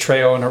up this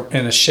trail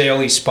in a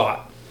shaly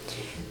spot,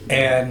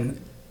 and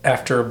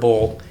after a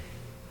bull,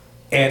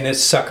 and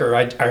this sucker,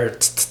 I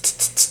heard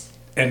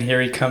and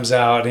here he comes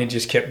out, and he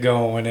just kept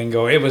going and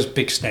going. It was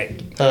big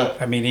snake.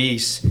 I mean,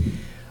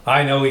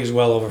 I know he's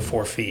well over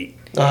 4 feet.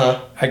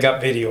 I got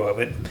video of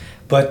it,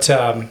 but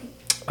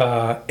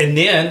and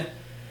then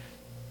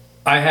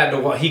I had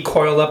to. He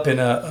coiled up in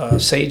a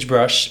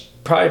sagebrush,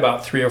 probably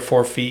about 3 or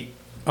 4 feet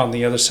on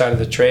the other side of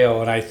the trail,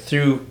 and I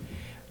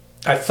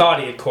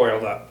thought he had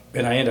coiled up,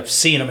 and I ended up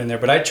seeing him in there.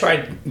 But I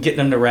tried getting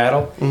him to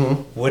rattle,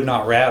 would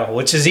not rattle,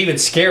 which is even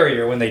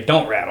scarier when they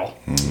don't rattle.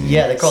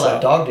 Yeah, they call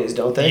that dog days,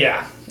 don't they?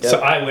 Yeah. Yep. So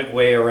I went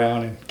way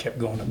around and kept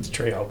going up the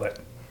trail, but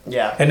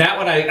Yeah. and that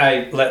one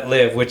I let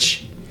live,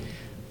 which.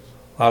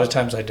 A lot of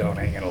times I don't,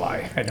 I ain't gonna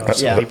lie. I know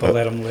some people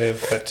let them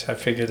live, but I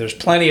figure there's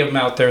plenty of them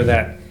out there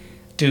that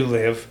do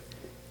live.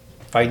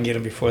 If I can get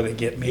them before they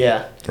get me.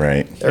 Yeah.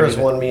 Right. There was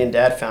one me and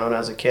Dad found when I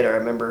was a kid. I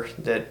remember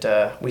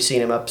that we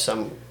seen him up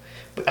some.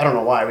 I don't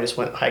know why. We just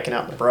went hiking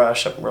out in the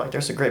brush. We're like,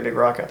 there's a great big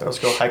rock out there. Let's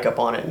go hike up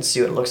on it and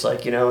see what it looks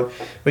like, you know.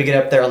 We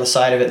get up there on the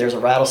side of it, and there's a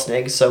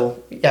rattlesnake.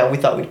 So, yeah, we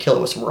thought we'd kill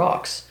it with some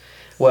rocks.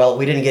 Well,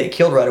 we didn't get it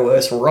killed right away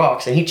with some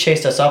rocks, and he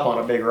chased us up on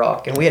a big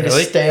rock. And we had to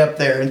stay up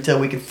there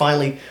until we could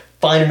finally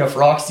find enough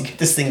rocks to get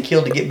this thing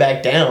killed to get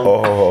back down.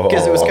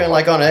 Because it was kind of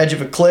like on the edge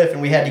of a cliff,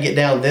 and we had to get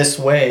down this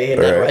way.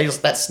 And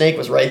that snake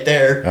was right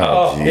there.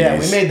 Oh, yeah,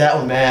 we made that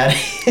one mad.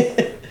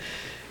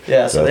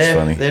 Yeah, so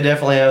they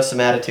definitely have some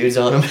attitudes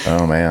on them.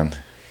 Oh, man.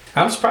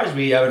 I'm surprised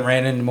we haven't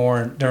ran into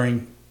more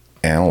during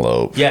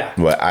Antelope. Yeah.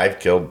 Well, I've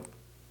killed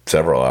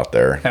several out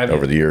there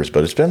over the years,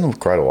 but it's been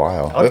quite a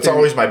while. That's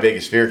always my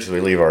biggest fear because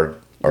we leave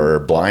our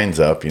blinds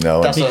up, you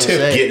know. That's and what I'm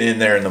saying. Getting in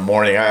there in the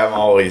morning, I've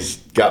always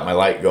got my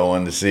light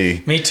going to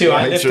see. Me too.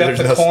 I lift up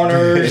the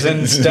corners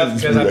and stuff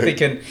because I'm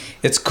thinking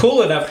it's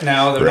cool enough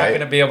now. They're not going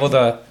to be able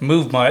to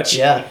move much.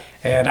 Yeah.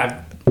 And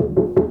I've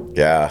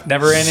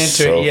never ran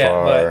into it yet.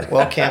 But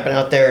well, camping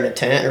out there in a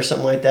tent or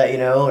something like that, you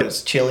know, and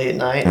it's chilly at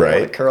night.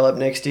 And you curl up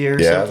next to you or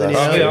something. You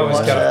know,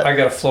 I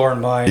got a floor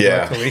in mine.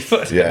 Luckily,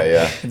 but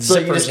so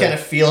you just kind of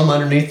feel them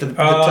underneath the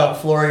top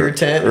floor of your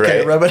tent and kind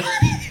of rub it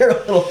on here a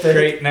little bit.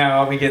 Great.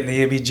 Now I'll be getting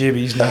the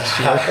ibby-jibbies next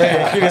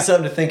year. Give you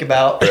something to think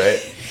about.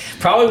 Right.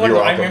 Probably one.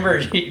 I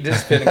remember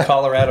this has been in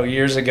Colorado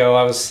years ago.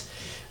 I was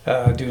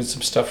doing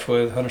some stuff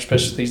with Hunter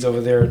Specialties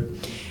over there,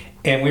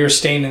 and we were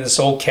staying in this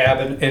old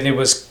cabin, and it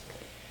was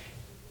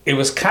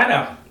kind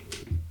of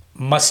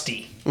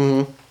musty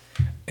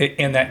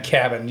in that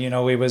cabin. You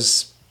know, it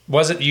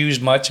wasn't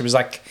used much. It was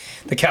like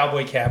the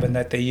cowboy cabin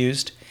that they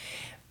used,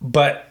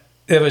 but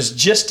it was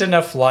just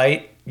enough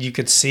light you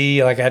could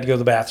see. Like I had to go to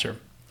the bathroom,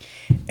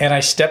 and I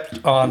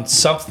stepped on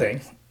something.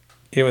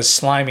 It was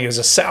slimy. It was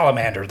a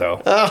salamander,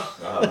 though.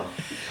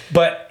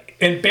 But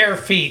in bare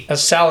feet, a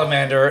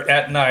salamander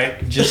at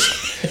night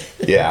just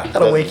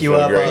that'll wake you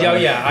up.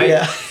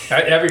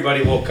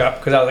 Everybody woke up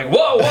because I was like,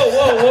 whoa, whoa,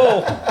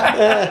 whoa,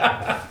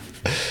 whoa.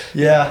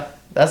 Yeah,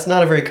 that's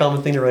not a very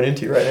common thing to run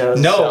into right now.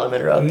 No,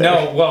 salamander out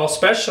there. No, well,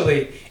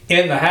 especially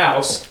in the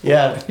house.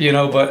 Yeah, you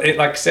know, but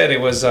like I said,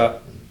 it was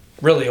a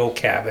really old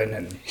cabin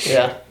and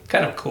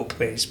kind of a cool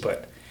place.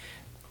 But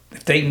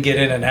if they can get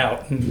in and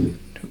out, who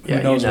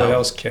knows what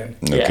else can?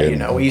 You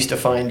know, we used to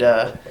find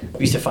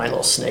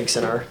little snakes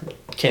in our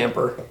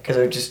camper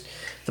because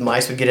the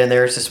mice would get in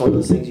there. It's just one of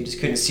those things you just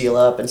couldn't seal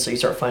up, and so you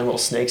start finding little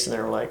snakes in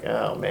there. We're like,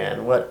 oh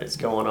man, what is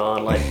going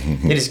on? Like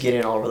they just get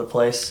in all over the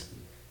place.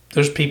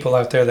 there's people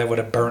out there that would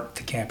have burnt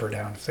the camper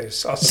down if they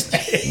saw a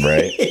snake.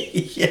 Right.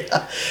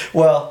 Yeah.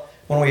 Well,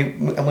 when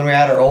we were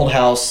at our old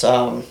house,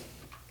 there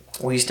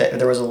was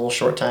a little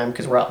short time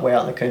because we're way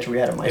out in the country. We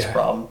had a mice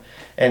problem,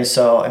 and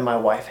my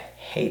wife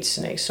hates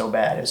snakes so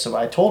bad, and so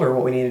I told her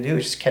what we need to do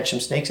is just catch some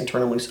snakes and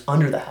turn them loose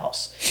under the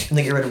house, and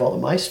then get rid of all the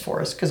mice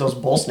for us because those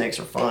bull snakes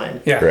are fine.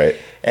 Yeah. Right.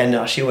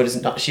 And she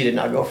did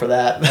not go for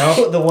that.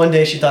 No? The one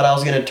day she thought I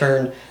was going to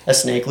turn a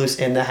snake loose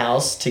in the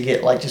house to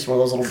get like just one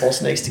of those little bull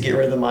snakes to get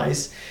rid of the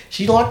mice.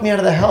 She locked me out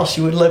of the house.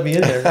 She wouldn't let me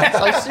in there.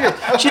 I'm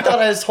serious. She thought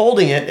I was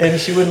holding it,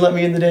 and she wouldn't let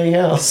me in the dang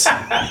house.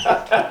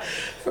 That's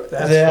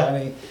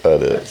funny.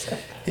 That is.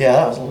 Yeah,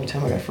 that was a long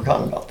time ago. I'd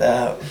forgotten about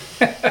that.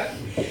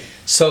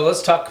 So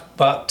let's talk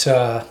about,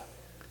 I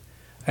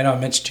know I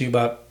mentioned to you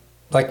about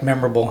like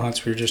memorable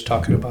hunts. We were just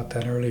talking about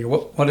that earlier.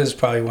 What is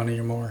probably one of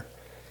your more?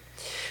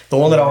 The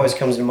one that always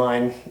comes to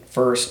mind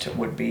first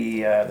would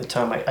be the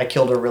time I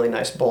killed a really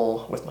nice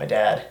bull with my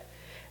dad.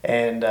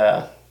 And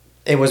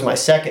it was my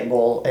second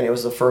bull, and it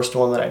was the first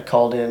one that I'd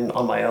called in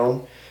on my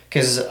own.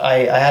 Because I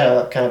had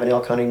a kind of an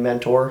elk hunting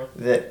mentor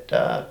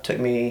that took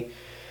me,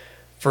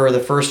 for the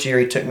first year,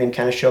 he took me and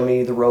kind of showed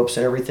me the ropes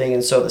and everything.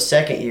 And so the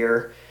second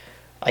year,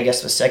 I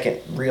guess the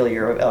second real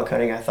year of elk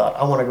hunting, I thought,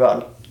 I want to go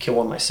out and kill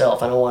one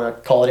myself. I don't want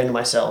to call it into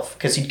myself,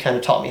 because he kind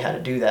of taught me how to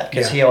do that,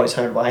 because he always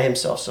hunted by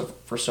himself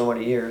for so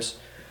many years.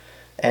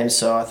 And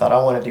so I thought,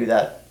 I want to do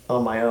that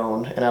on my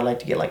own, and I'd like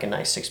to get like a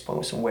nice 6-point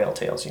with some whale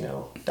tails,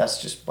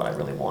 That's just what I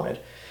really wanted.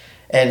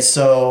 And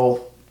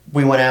so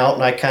we went out,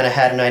 and I kind of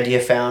had an idea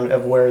found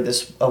of where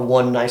this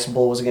one nice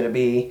bull was going to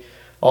be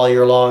all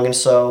year long. And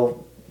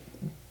so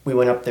we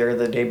went up there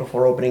the day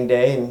before opening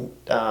day and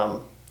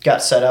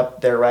got set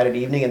up there right at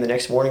evening, and the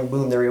next morning,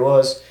 boom, there he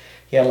was.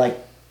 He had like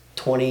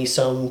 20,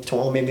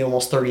 maybe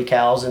almost 30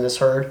 cows in this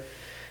herd.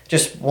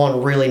 Just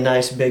one really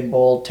nice big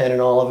bull, 10 in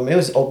all of them. It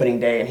was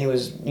opening day, and he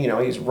was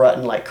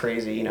rutting like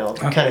crazy,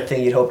 the kind of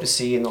thing you'd hope to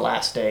see in the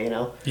last day,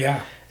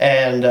 Yeah.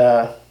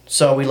 And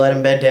so we let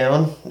him bed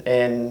down,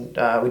 and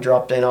we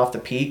dropped in off the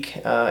peak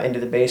into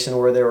the basin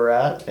where they were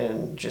at,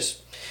 and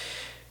just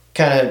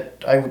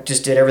I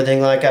just did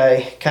everything like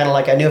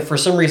I knew. For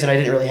some reason, I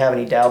didn't really have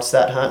any doubts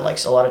that hunt. Like,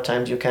 so a lot of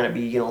times you'll kind of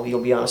be,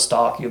 you'll be on a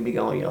stalk, you'll be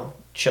going,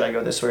 should I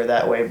go this way or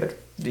that way? But,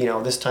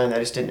 this time I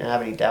just didn't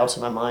have any doubts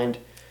in my mind.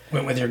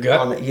 Went with your gut?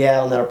 On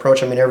that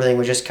approach. I mean, everything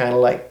was just kind of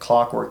like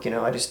clockwork,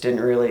 I just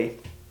I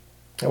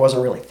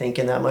wasn't really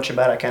thinking that much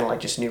about it. I kind of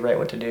like just knew right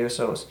what to do.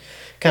 So it was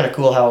kind of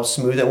cool how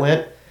smooth it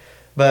went.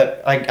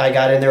 But I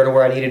got in there to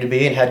where I needed to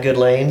be and had good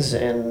lanes.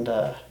 And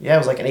it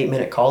was like an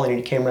 8-minute call, and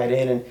he came right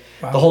in. And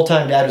the whole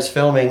time Dad was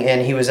filming,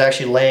 and he was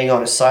actually laying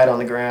on his side on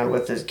the ground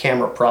with his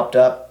camera propped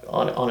up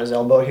on his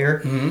elbow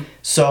here. Mm-hmm.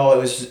 So it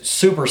was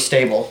super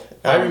stable.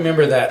 I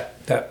remember that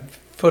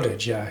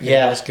footage, yeah.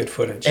 That's good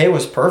footage. It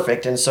was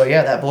perfect. And so,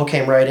 that bull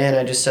came right in.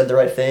 I just said the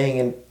right thing,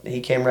 and he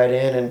came right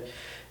in and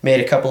made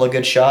a couple of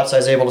good shots. I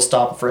was able to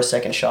stop him for a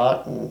second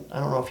shot, and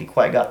I don't know if he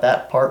quite got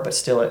that part, but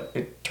still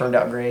it turned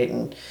out great.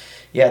 And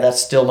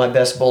that's still my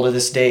best bull to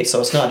this date. So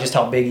it's not just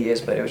how big he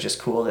is, but it was just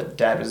cool that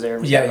Dad was there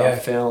and we got it on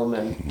film.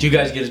 And do you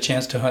guys get a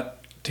chance to hunt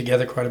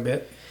together quite a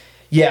bit?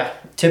 Yeah,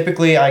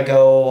 typically I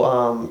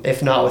go,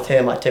 if not with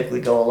him, I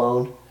typically go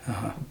alone.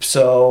 Uh-huh.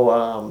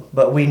 So,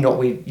 but we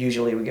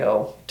usually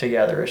go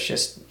together. It's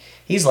just,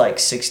 he's like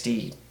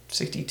 62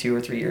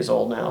 or 3 years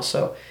old now.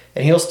 So,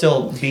 and he'll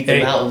still beat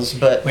the mountains,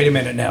 but. Wait a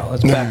minute now.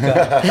 Let's back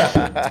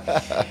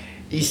up.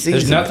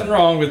 There's nothing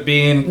wrong with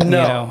being,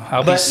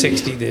 I'll be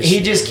 60 this year.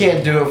 He just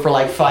can't do it for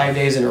like 5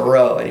 days in a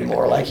row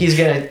anymore. Like, he's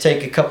going to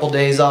take a couple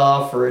days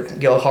off or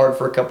go hard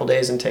for a couple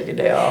days and take a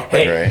day off.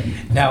 Hey,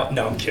 now,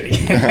 no, I'm kidding.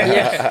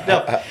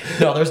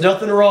 No, there's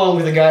nothing wrong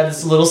with a guy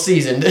that's a little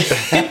seasoned.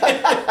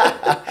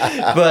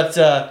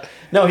 But,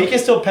 no, he can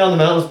still pound the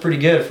mountains pretty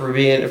good for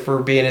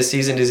being as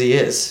seasoned as he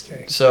is.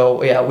 Okay.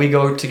 So, we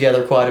go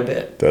together quite a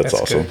bit. That's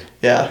awesome. Good.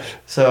 Yeah.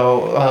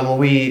 So,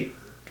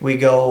 we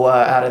go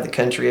out of the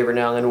country every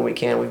now and then when we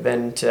can. We've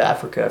been to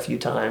Africa a few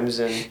times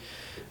and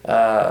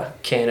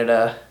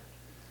Canada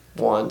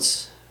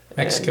once.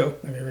 Mexico.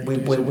 We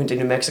went to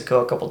New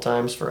Mexico a couple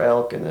times for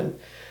elk, and then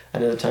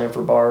another time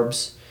for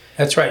barbs.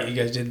 That's right. You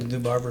guys did the New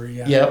Barbary.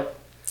 Yeah. Yep.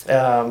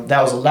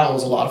 That was a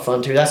lot of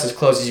fun too. That's as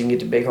close as you can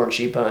get to bighorn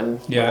sheep hunting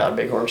without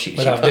bighorn sheep.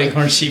 Without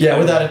bighorn sheep. Yeah,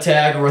 without a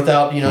tag or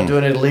without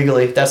doing it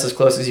illegally. That's as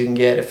close as you can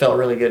get. It felt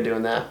really good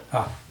doing that.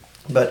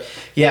 But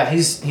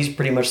he's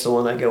pretty much the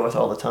one I go with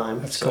all the time.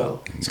 That's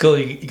cool. It's cool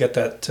you got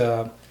that,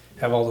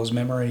 have all those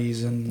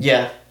memories and.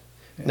 Yeah.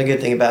 And the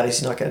good thing about it is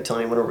he's not going to tell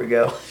anyone where we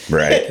go.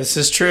 Right. This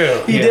is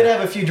true. He did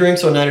have a few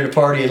drinks one night at a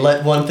party and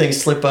let one thing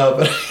slip up,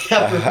 but I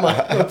have to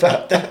remind him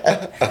about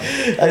that.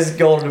 I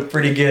scolded him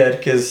pretty good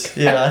because,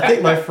 I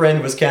think my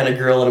friend was kind of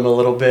grilling him a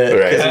little bit.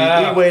 Because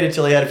he waited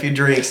until he had a few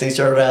drinks and he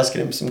started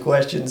asking him some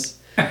questions.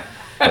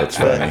 That's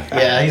funny.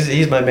 Yeah,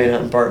 he's my main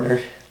hunting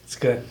partner. It's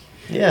good.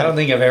 Yeah. I don't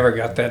think I've ever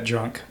got that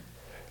drunk.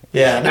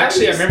 Yeah.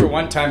 Actually, I remember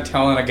one time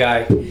telling a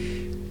guy,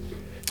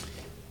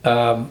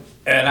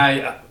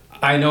 and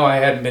I know I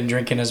hadn't been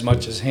drinking as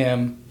much as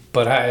him,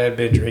 but I had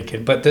been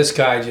drinking. But this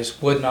guy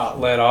just would not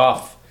let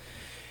off.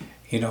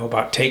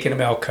 about taking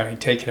him elk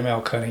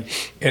hunting.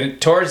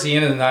 And towards the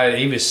end of the night,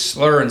 he was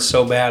slurring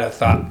so bad, I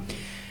thought,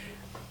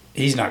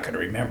 he's not going to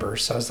remember.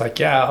 So I was like,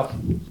 yeah,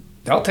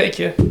 I'll take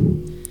you.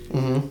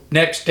 Mm-hmm.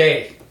 Next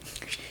day,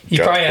 he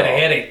probably had a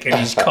headache, and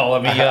he's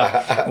calling me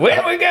up.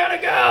 When we got to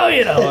go,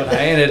 And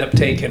I ended up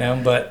taking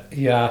him, but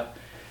yeah.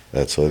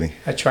 That's funny.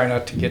 I try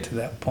not to get to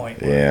that point.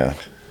 Yeah.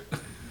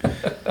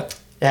 It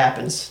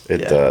happens. It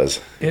does.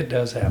 It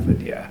does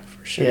happen, yeah,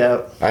 for sure.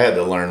 Yeah. I had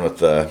to learn with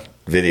the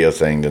video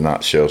thing to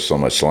not show so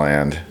much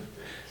land.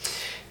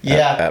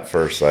 Yeah. At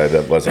first, I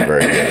wasn't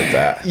very good at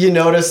that. You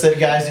notice that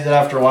guys do that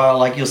after a while.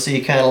 Like, you'll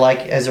see kind of like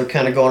as they're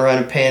kind of going around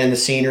and panning the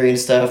scenery and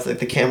stuff, like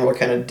the camera will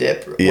kind of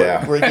dip.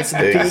 Where it gets to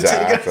the peaks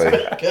exactly. and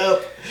it goes back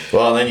up.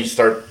 Well, and then you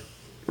start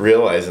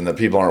realizing that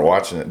people aren't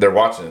watching it. They're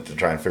watching it to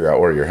try and figure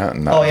out where you're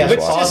hunting. Not But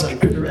just pausing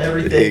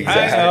everything.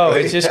 Exactly. I know,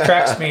 it just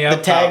cracks me up.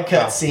 The tag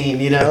cut scene,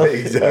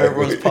 Exactly. Where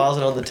everyone's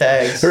pausing on the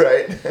tags.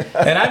 Right.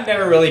 And I've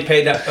never really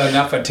paid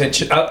enough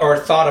attention or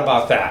thought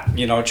about that,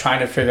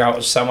 trying to figure out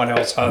what someone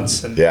else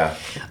hunts. And Yeah.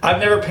 I've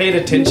never paid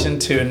attention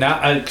to,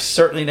 I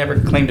certainly never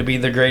claimed to be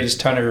the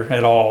greatest hunter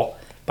at all,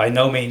 by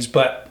no means,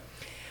 but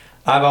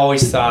I've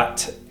always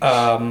thought,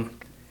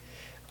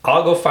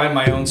 I'll go find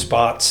my own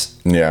spots.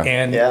 Yeah.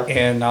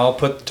 And I'll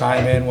put the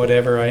time in,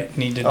 whatever I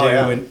need to do.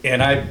 Yeah.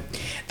 And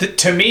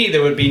to me,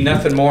 there would be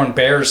nothing more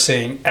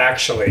embarrassing,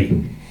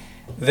 actually,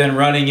 than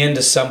running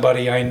into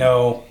somebody I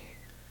know,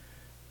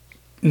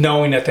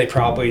 knowing that they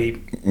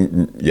probably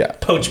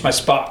poached my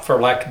spot,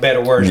 for lack of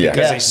better words,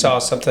 because they saw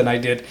something I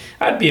did.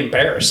 I'd be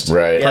embarrassed,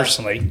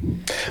 personally.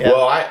 Yeah.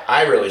 Well,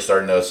 I really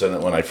started noticing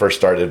it when I first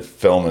started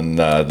filming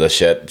the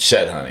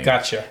shed hunting.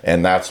 Gotcha.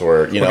 And that's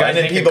where, and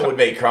then people would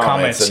make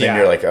comments and then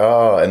you're like,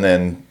 oh, and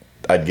then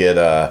I'd get,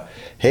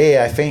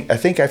 hey, I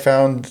think I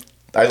found,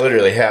 I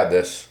literally had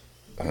this,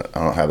 I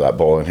don't have that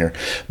bull in here,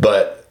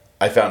 but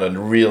I found a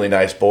really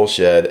nice bull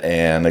shed,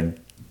 and a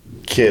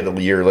kid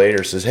a year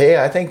later says,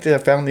 hey, I think that I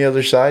found the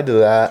other side to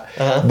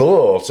that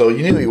bull. So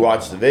you knew he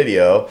watched the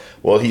video.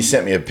 Well, he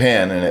sent me a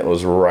pin, and it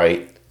was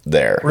right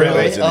there.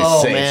 Really? It was in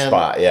the same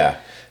spot. Yeah.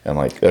 I'm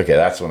like, okay,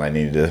 that's when I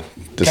needed to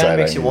decide. Kind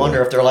of makes you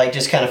wonder if they're like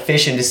just kind of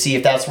fishing to see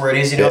if that's where it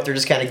is, if they're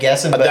just kind of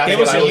guessing. But it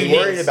was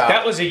worried about.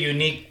 That was a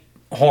unique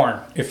horn,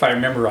 if I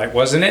remember right,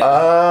 wasn't it?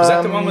 Was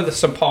that the one with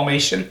some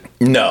palmation?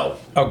 No.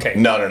 Okay.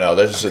 No.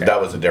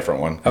 That was a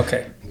different one.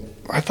 Okay.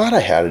 I thought I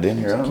had it in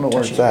here. I don't know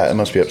where it's at. It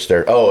must be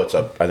upstairs. Oh, it's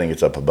up. I think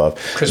it's up above.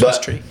 Christmas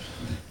tree.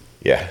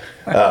 Yeah.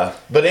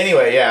 But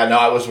anyway,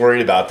 I was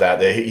worried about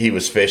that he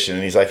was fishing,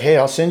 and he's like, hey,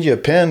 I'll send you a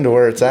pin to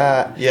where it's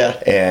at. Yeah.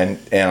 And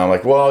I'm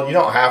like, well, you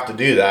don't have to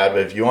do that, but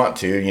if you want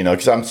to,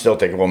 because I'm still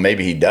thinking, well,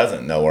 maybe he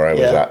doesn't know where I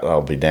was at.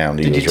 I'll be damned.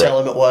 Did you tell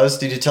him it was?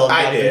 Did you tell him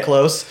not even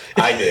close?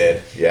 I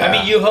did. Yeah. I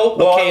mean, you hope.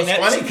 Well, it was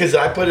funny because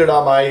I put it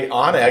on my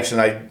Onyx, and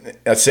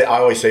I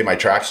always say my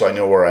track so I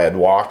know where I had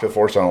walked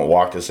before, so I don't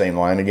walk the same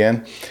line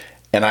again.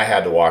 And I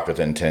had to walk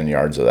within 10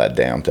 yards of that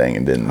damn thing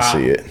and didn't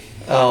see it.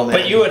 Oh, man.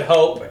 But you would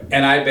hope,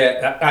 and I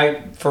bet,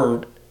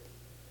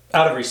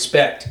 out of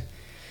respect,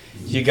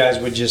 you guys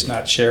would just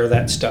not share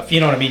that stuff. You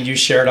know what I mean? You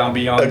shared on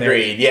Beyond.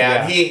 Agreed.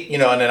 Yeah. And he,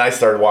 and then I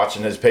started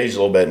watching his page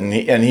a little bit,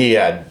 and he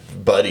had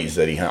buddies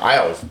that he hunted. I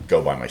always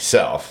go by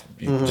myself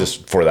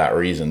just for that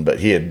reason, but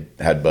he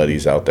had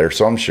buddies out there,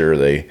 so I'm sure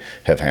they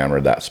have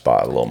hammered that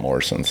spot a little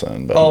more since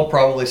then. But,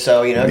 probably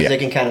so, because they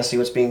can kind of see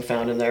what's being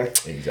found in there.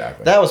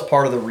 Exactly. That was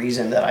part of the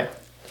reason that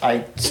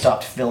I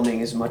stopped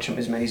filming as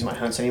many of my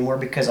hunts anymore,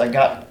 because I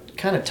got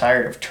kind of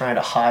tired of trying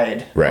to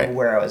hide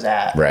where I was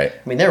at. Right.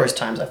 I mean, there was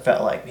times I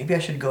felt like maybe I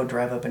should go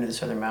drive up into the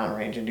Southern Mountain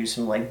Range and do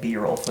some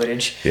B-roll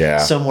footage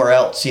somewhere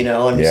else,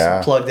 and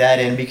just plug that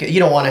in, because you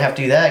don't want to have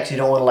to do that because you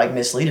don't want to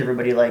mislead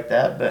everybody like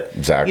that. But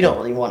you don't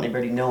really want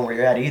anybody knowing where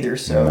you're at either.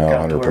 So no,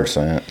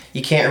 100%.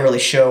 You can't really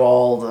show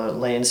all the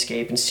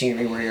landscape and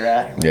scenery where you're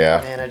at.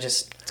 Man,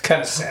 it's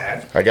kind of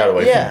sad. I got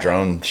away from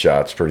drone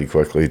shots pretty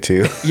quickly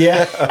too.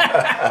 Yeah,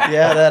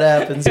 that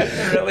happens.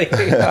 Really?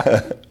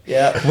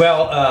 Yeah.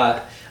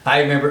 Well,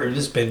 I remember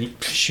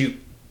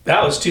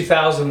that was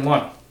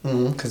 2001,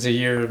 because the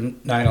year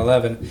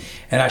 9/11,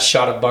 and I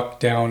shot a buck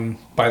down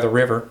by the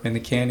river in the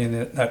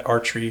canyon, that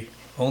archery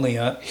only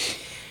hunt,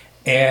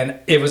 and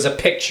it was a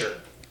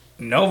picture,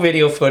 no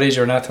video footage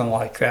or nothing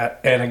like that,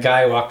 and a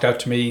guy walked up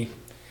to me.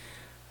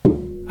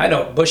 I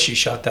know what bush you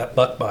shot that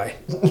buck by,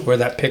 where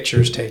that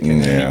picture is taken.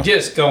 Yeah.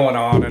 Just going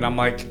on, and I'm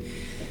like,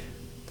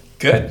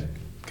 good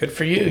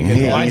for you.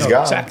 I know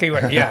gone. exactly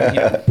where.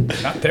 Yeah,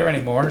 not there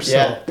anymore.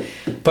 So,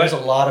 but there's a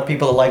lot of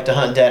people that like to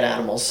hunt dead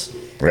animals.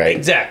 Right.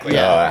 Exactly.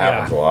 Yeah, that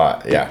happens a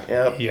lot. Yeah.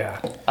 Yep.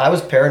 Yeah. I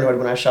was paranoid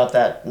when I shot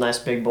that nice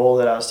big bull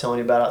that I was telling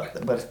you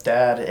about with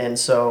Dad, and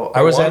so.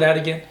 Where was that at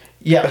again?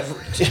 Yeah,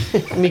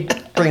 let me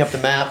bring up the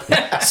map.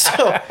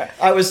 So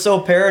I was so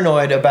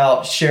paranoid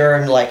about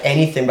sharing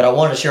anything, but I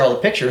wanted to share all the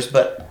pictures.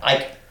 But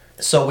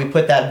so we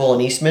put that bull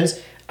in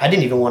Eastman's. I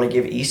didn't even want to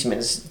give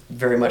Eastman's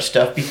very much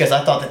stuff because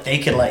I thought that they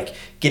could like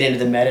get into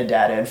the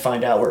metadata and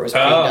find out where it was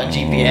pinged on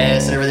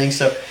GPS and everything.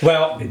 So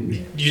well,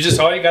 you just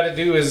all you got to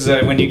do is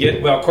when you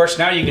get of course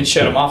now you can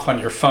shut them off on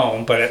your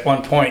phone, but at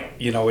one point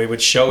it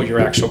would show your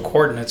actual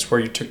coordinates where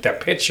you took that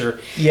picture.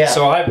 Yeah.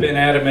 So I've been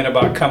adamant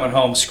about coming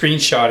home,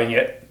 screenshotting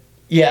it.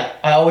 Yeah,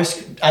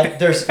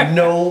 there's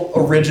no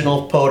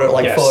original photo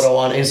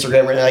on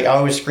Instagram or anything. Like I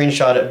always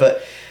screenshot it,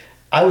 but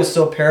I was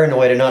so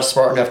paranoid and not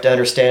smart enough to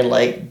understand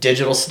like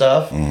digital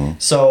stuff. Mm-hmm.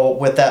 So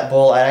with that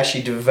bull, I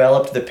actually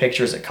developed the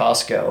pictures at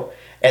Costco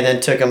and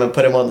then took them and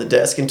put them on the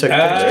desk and took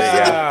pictures.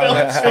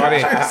 That's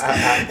funny.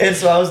 And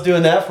so I was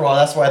doing that for a while.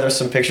 That's why there's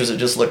some pictures that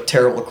just look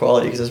terrible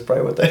quality because that's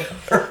probably what they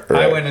are.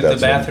 Right, I went into the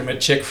bathroom at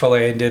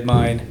Chick-fil-A and did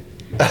mine.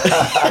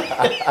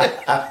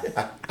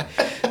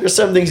 There's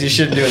some things you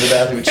shouldn't do in the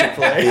bathroom at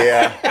Chick-fil-A.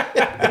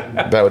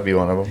 Yeah, that would be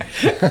one of them.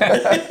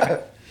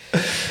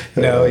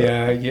 No,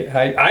 yeah,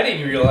 I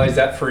didn't realize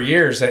that for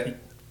years that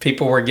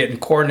people were getting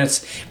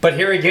coordinates. But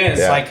here again,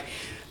 it's like,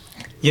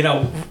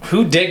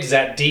 who digs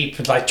that deep?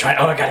 And like,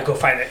 I gotta go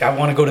find it. I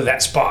want to go to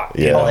that spot.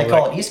 Yeah, they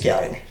call it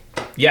e-scouting.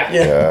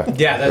 Yeah,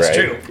 that's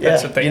true.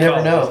 That's what they call it. You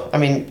never know. I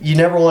mean, you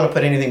never want to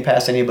put anything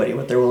past anybody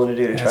what they're willing to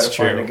do to try to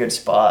find a good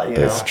spot.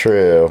 That's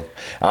true.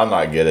 I'm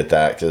not good at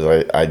that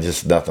because I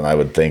just nothing I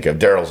would think of.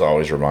 Daryl's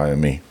always reminding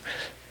me.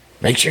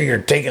 Make sure you're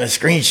taking a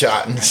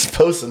screenshot and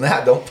posting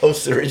that. Don't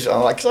post the original.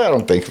 I'm like, I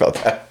don't think about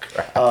that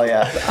crap. Oh,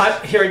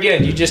 yeah. Here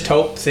again, you just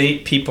hope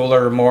people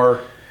are more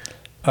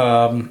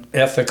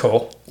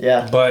ethical.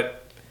 Yeah.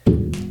 But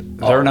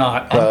they're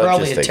not. I'm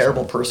probably a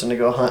terrible person to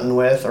go hunting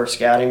with or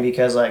scouting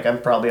because, like,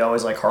 I'm probably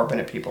always, like,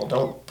 harping at people.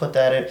 Don't put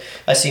that in.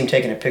 I see him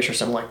taking a picture,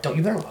 so I'm like,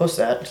 you better post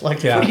that.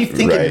 Like, what are you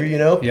thinking,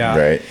 Yeah.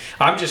 Right.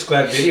 I'm just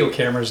glad video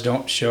cameras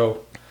don't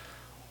show...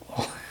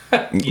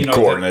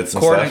 coordinates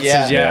and stuff.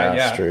 Yeah,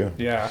 that's true.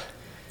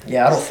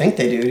 Yeah, I don't think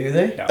they do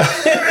they? No.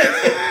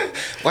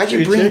 Why'd you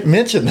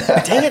mention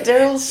that? Dang it,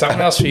 Daryl.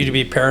 Something else for you to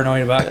be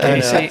paranoid about,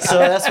 Casey. So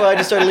that's why I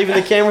just started leaving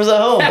the cameras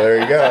at home.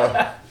 There you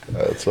go.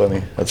 That's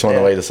funny. That's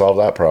one way to solve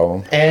that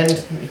problem.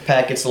 And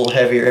pack gets a little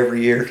heavier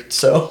every year,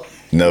 so.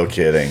 No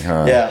kidding,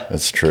 huh? Yeah.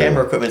 That's true.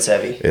 Camera equipment's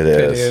heavy. It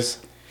is.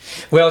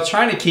 Well,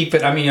 trying to keep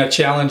it,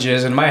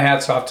 challenges, and my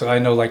hat's off to, I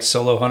know, like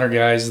solo hunter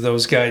guys,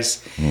 those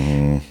guys,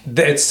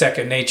 it's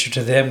second nature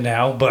to them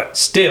now, but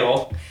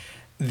still,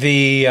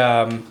 the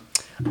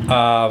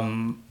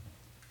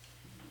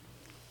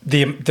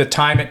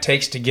time it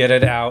takes to get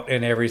it out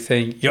and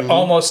everything, you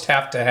almost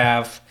have to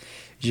have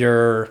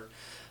your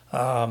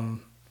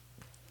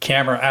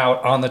camera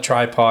out on the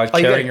tripod,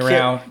 carrying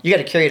around. You got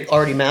to carry it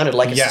already mounted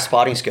like it's a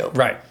spotting scope.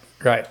 Right.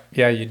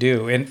 Yeah, you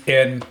do.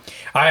 And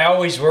I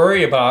always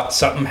worry about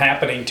something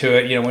happening to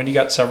it. When you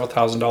got several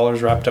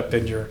 $1,000s wrapped up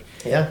in your,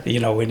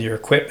 in your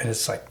equipment,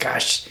 it's like,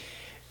 gosh,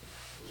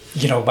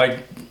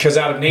 because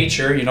out of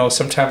nature,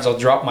 sometimes I'll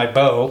drop my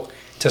bow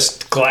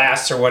to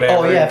glass or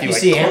whatever. Oh yeah, if you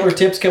see antler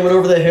tips coming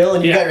over the hill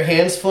and you got your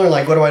hands full,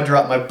 like, what do I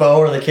drop, my bow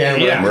or the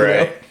camera? Yeah,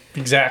 right.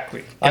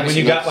 Exactly. And when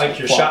you got like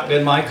your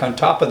shotgun mic on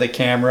top of the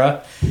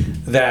camera,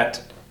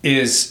 that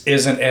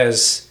isn't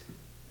as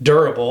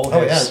durable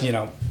as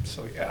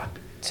So yeah.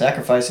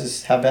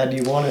 Sacrifices. How bad do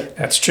you want it?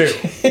 That's true.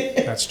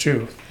 That's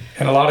true.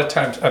 And a lot of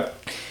times,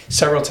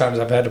 several times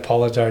I've had to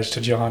apologize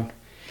to John.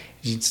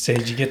 He'd say,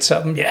 "Did you get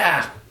something?"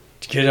 "Yeah."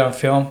 "Did you get it on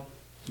film?"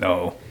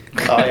 "No."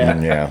 Oh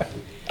yeah. Yeah.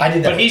 I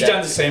did that. But he's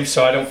done the same,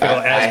 so I don't feel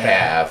as bad. I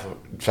have.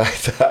 In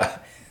fact,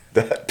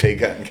 that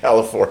pig hunt in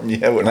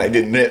California when I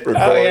didn't hit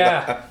record. Oh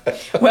yeah.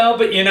 Well,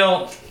 but in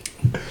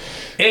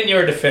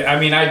your defense, I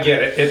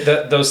get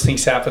it. Those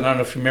things happen. I don't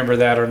know if you remember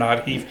that or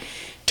not. He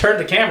turned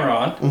the camera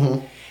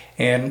on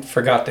and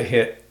forgot to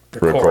hit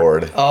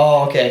record.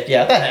 Oh, okay.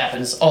 Yeah, that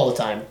happens all the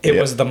time. It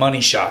was the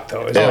money shot,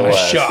 though. It was not a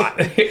shot.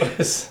 It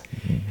was.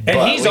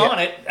 And he's on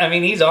it.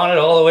 He's on it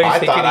all the way,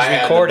 thinking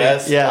he's recording.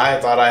 I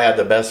thought I had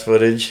the best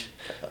footage.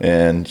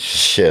 And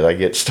shit,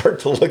 I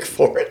start to look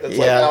for it. It's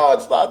like, no,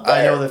 it's not there.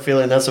 I know the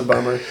feeling. That's a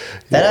bummer.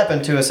 That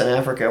happened to us in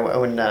Africa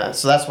when.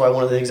 So that's why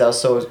one of the things I was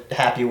so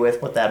happy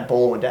with that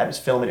bull when Dad was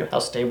filming it, how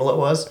stable it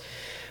was.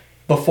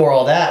 Before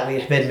all that, we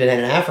had been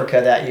in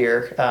Africa that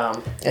year,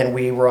 and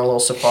we were on a little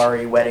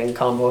safari wedding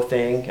combo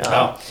thing.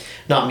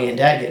 Not me and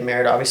Dad getting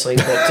married, obviously,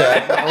 but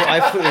my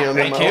wife.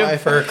 Thank you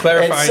for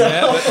clarifying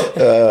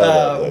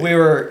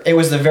that. It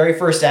was the very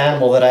first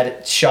animal that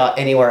I shot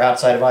anywhere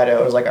outside of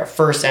Idaho. It was like our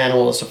first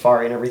animal of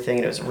safari and everything.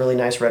 And it was a really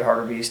nice red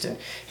hartebeest, and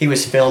he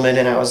was filming,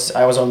 and I was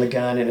on the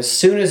gun. And as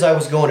soon as I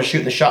was going to shoot,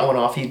 and the shot went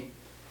off, he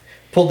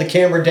pulled the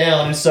camera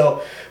down, and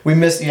so we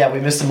missed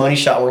the money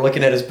shot. We're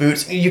looking at his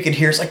boots, and you could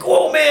hear it's like,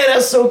 "Whoa, man,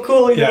 that's so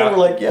cool!" We're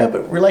like, "Yeah,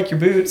 but we like your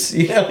boots."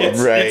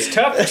 It's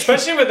tough,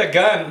 especially with a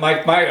gun.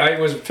 I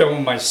was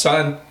filming my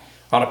son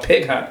on a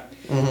pig hunt,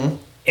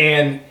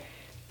 and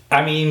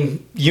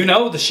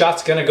the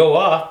shot's gonna go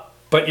off,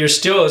 but you're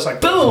still it's like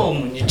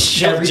boom, you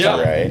jump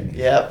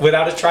right,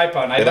 without a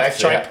tripod. I left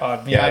a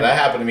tripod. That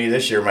happened to me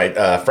this year.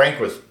 My Frank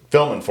was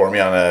filming for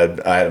me I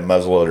had a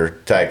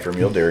muzzleloader tag for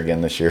mule deer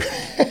again this year.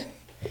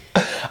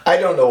 I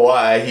don't know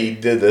why he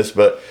did this,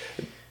 but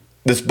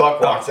this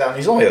buck walks out, and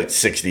he's only like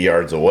 60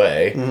 yards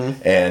away,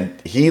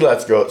 and he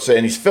lets go. So,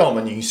 and he's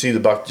filming. You can see the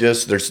buck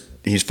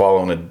he's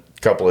following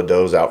a couple of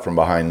does out from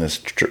behind this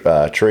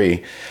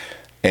tree,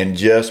 and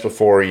just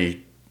before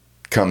he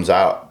comes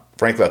out,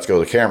 Frank lets go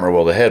of the camera.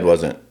 Well, the head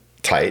wasn't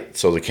tight,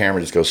 so the camera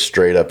just goes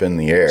straight up in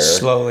the air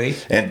slowly,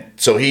 and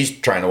so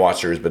he's trying to watch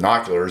through his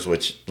binoculars,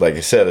 which, like I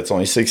said, it's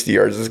only 60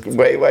 yards.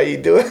 Why are you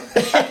doing?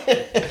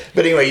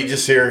 But anyway, you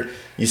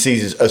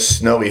see a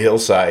snowy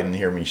hillside and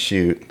hear me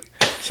shoot.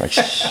 It's like,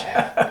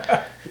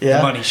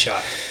 money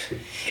shot.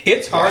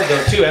 It's hard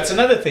though too. That's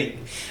another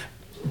thing.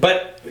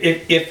 But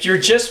if you're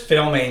just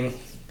filming,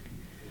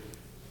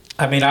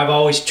 I mean, I've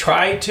always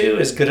tried to,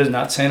 as good as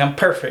not saying I'm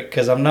perfect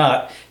because I'm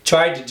not,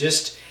 tried to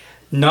just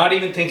not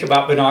even think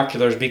about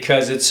binoculars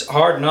because it's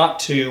hard not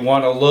to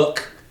want to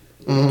look,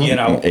 you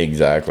know.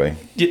 Exactly.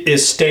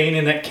 Is staying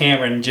in that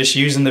camera and just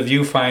using the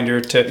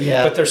viewfinder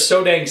but they're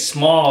so dang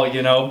small,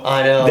 you know.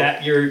 I know.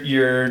 That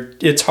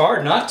it's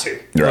hard not to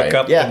look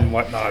up and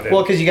whatnot.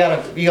 Well, because you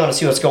gotta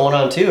see what's going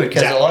on too.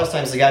 Because a lot of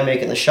times the guy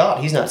making the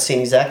shot, he's not seeing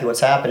exactly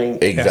what's happening.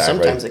 Exactly.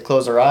 Sometimes they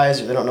close their eyes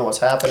or they don't know what's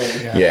happening.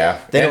 Yeah.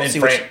 They don't see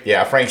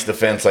Frank's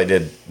defense, I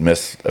did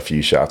miss a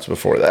few shots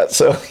before that,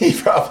 so he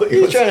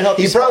probably was trying to help.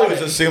 He probably was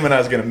assuming I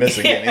was going to miss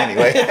again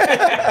anyway.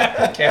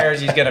 Who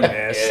cares? He's gonna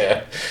miss.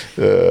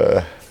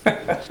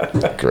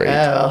 Great.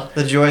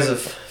 The joys of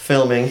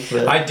filming.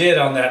 But I did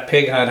on that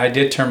pig hunt. I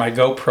did turn my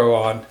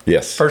GoPro on.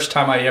 Yes. First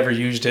time I ever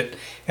used it,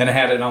 and I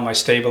had it on my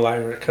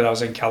stabilizer because I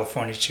was in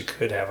California. You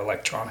could have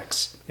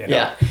electronics. You know?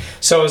 Yeah.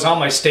 So it was on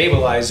my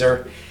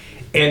stabilizer,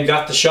 and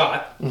got the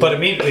shot. But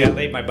immediately I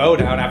laid my bow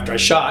down after I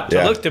shot.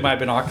 I looked at my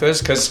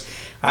binoculars because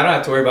I don't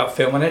have to worry about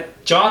filming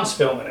it. John's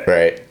filming it.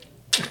 Right.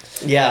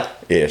 Yeah.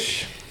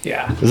 Ish.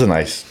 Yeah. It was a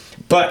nice.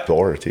 But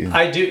door too.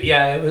 I do,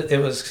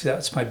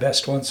 that's my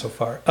best one so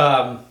far.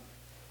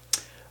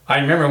 I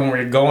remember when we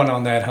were going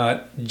on that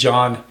hunt,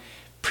 John,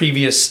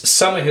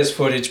 some of his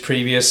footage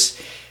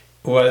previous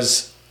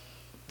was,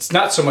 it's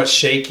not so much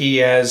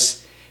shaky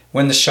as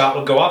when the shot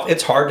would go off,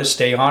 it's hard to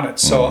stay on it.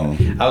 So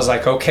I was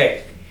like,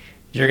 okay,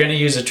 you're going to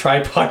use a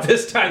tripod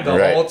this time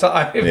the whole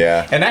time.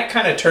 Yeah. And that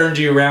kind of turned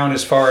you around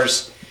as far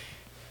as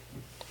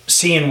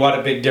seeing what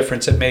a big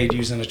difference it made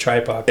using a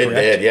tripod. Correct? It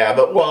did, yeah.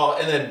 But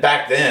and then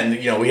back then,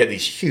 you know, we had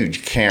these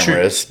huge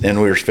cameras, and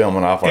we were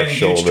filming off our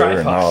shoulder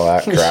and all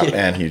that crap,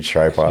 and huge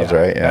tripods,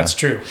 right? Yeah, that's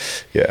true.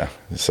 Yeah,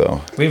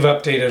 so we've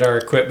updated our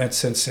equipment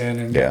since then,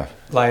 and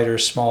lighter,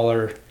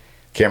 smaller.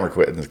 Camera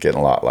equipment is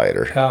getting a lot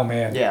lighter. Oh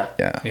man, yeah.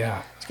 It's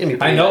gonna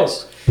be I know.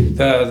 Nice.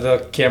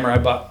 The camera I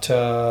bought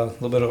a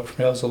little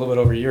bit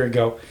over a year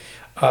ago.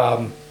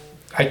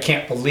 I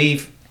can't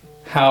believe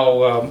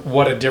how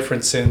what a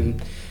difference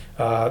in.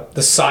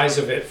 The size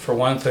of it, for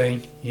one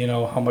thing, you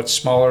know, how much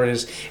smaller it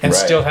is, and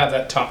still have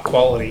that top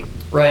quality.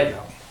 Right. You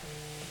know.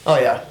 Oh,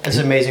 yeah. It's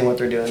amazing what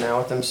they're doing now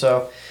with them.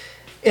 So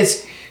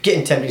it's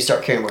getting tempting to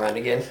start carrying them around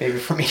again, maybe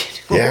for me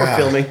when we're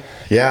filming.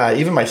 Yeah,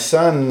 even my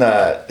son,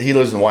 he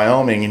lives in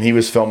Wyoming, and he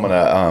was filming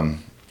deer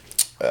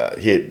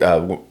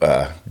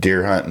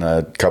hunt and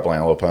a couple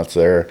antelope hunts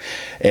there.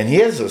 And he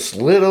has this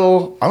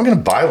little, I'm going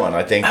to buy one,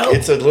 I think.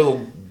 It's a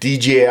little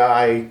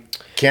DJI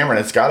camera,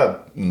 and it's got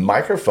a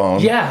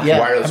microphone,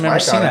 wireless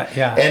mic on it,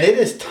 and it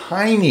is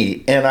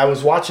tiny. And I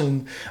was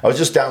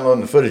just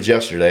downloading the footage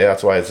yesterday.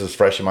 That's why it's just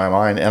fresh in my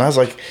mind. And I was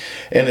like,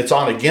 and it's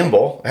on a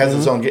gimbal, it has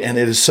its own, and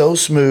it is so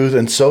smooth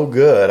and so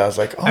good. I was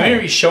like, I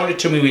remember you showed it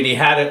to me when he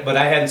had it, but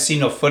I hadn't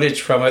seen no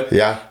footage from it.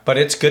 Yeah, but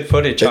it's good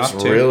footage. It's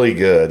really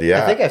good.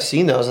 Yeah, I think I've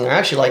seen those, and they're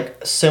actually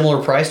like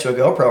similar price to a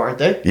GoPro, aren't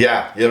they?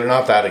 Yeah, they're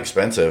not that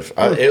expensive.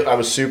 I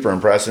was super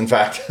impressed. In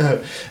fact,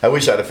 I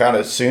wish I'd have found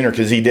it sooner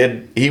because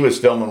he was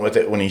filming with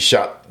it when he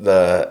shot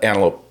the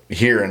antelope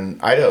here in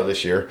Idaho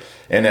this year,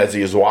 and as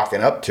he was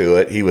walking up to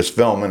it, he was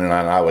filming, and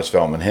I was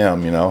filming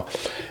him, you know.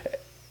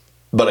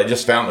 But I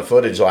just found the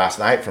footage last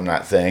night from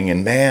that thing,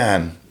 and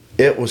man,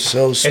 it was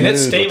so smooth. And it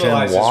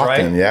stabilizes,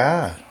 walking.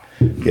 right?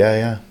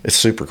 Yeah. It's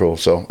super cool.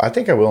 So I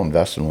think I will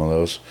invest in one of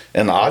those.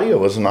 And the audio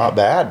was not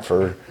bad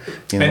for,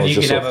 you know, and you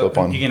just can a flip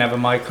on. You can have a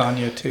mic on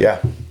you too.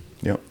 Yeah.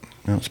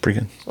 No, it's pretty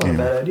good. Not a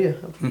bad idea.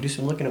 I can do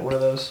some looking at one of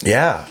those.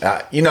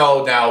 Yeah. You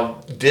know, now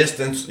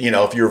distance, you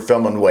know, if you're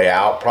filming way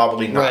out,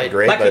 probably not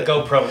great. Like a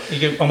GoPro. You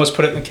can almost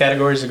put it in the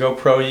categories of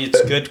GoPro.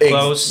 It's good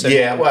close.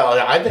 Well,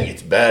 I think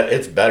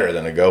it's better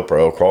than a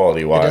GoPro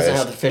quality-wise. It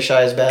doesn't have the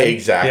fisheye as bad.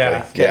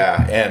 Exactly.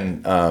 Yeah.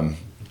 And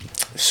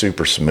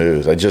super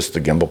smooth. Just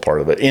the gimbal part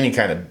of it. Any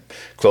kind of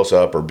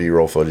close-up or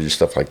B-roll footage,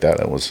 stuff like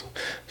that, it was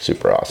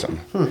super awesome.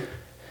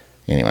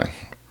 Anyway.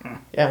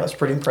 Yeah, that's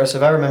pretty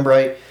impressive. I remember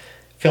I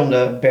filmed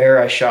a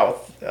bear I shot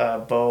with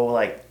a bow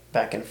like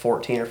back in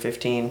 14 or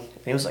 15.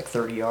 It was like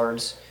 30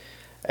 yards.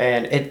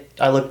 And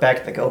I looked back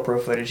at the GoPro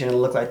footage and it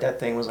looked like that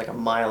thing was like a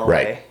mile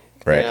away.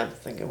 Right. And I'm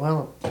thinking,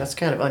 well, that's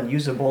kind of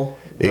unusable.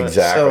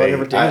 Exactly. So I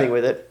never did anything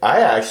with it.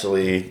 I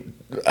actually,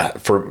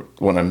 for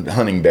when I'm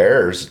hunting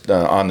bears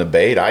on the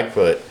bait, I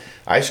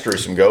I screw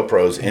some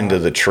GoPros into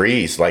the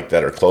trees like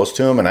that are close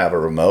to them and have a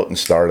remote and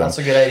start them. That's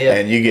a good idea.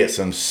 And you get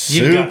some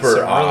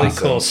super awesome really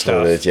cool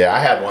stuff. footage. Yeah, I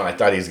had one. I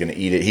thought he was going to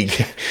eat it.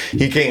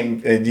 He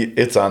came.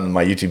 It's on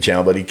my YouTube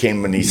channel, but he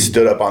came and he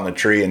stood up on the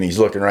tree and he's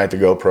looking right at the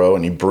GoPro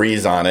and he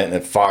breathes on it and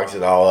it fogs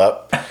it all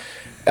up.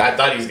 I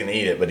thought he was going to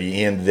eat it, but he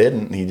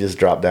didn't. He just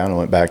dropped down and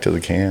went back to the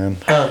can.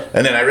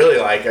 And then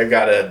I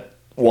got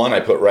one I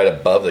put right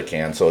above the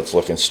can, so it's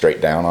looking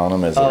straight down on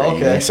them as they're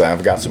eating. So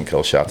I've got some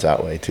kill shots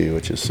that way too,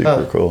 which is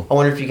super cool. I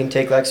wonder if you can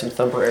take like some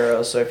thumper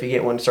arrows. So if you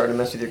get one starting to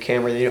mess with your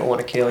camera that you don't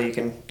want to kill, you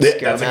can.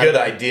 That's a good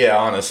idea,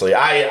 honestly.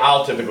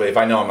 I'll typically, if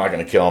I know I'm not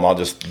going to kill them, I'll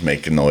just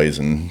make a noise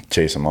and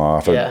chase them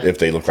off. If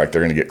they look like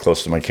they're going to get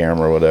close to my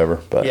camera or whatever.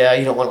 But yeah,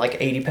 you don't want like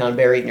 80-pound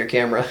bear eating your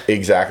camera.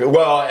 Exactly.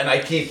 Well, and I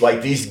keep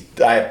like these.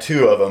 I have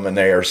 2 of them, and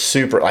they are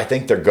super. I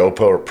think they're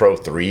GoPro Pro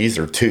 3s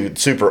or 2,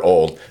 super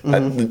old. I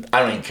don't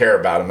even care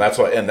about them.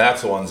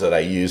 That's the ones that I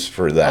use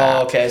for that.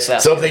 Oh, okay.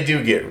 So if they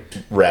do get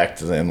wrecked,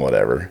 then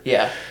whatever.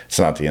 Yeah. It's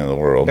not the end of the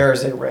world.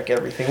 Bears, they wreck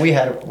everything. We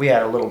had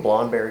a little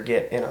blonde bear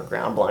get in our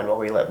ground blind while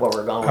we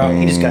were gone.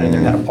 He just got in there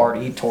and had a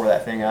party. He tore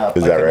that thing up.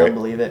 Is that right? I couldn't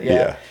believe it.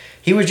 Yeah.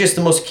 He was just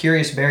the most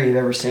curious bear you've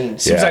ever seen.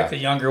 Seems like the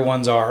younger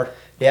ones are.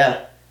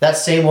 Yeah. That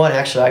same one,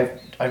 actually,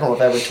 I don't know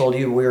if I ever told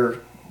you, we were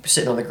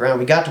sitting on the ground.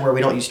 We got to where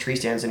we don't use tree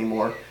stands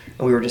anymore.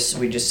 And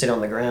we just sit on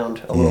the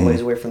ground a little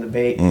ways away from the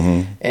bait.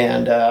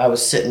 And I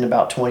was sitting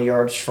about 20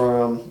 yards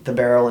from the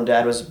barrel, and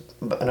Dad was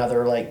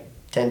another like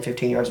 10,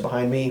 15 yards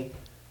behind me.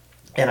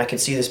 And I could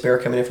see this bear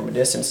coming in from a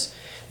distance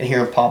and hear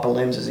him popping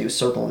limbs as he was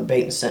circling the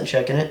bait and scent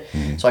checking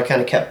it. So I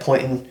kind of kept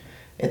pointing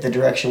at the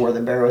direction where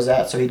the bear was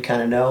at so he'd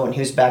kind of know. And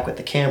he was back with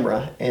the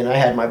camera, and I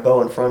had my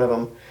bow in front of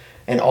him.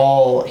 And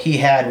all he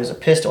had was a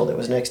pistol that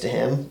was next to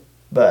him,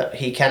 but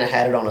he kind of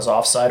had it on his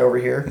offside over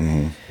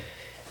here.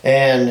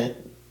 And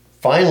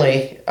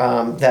finally,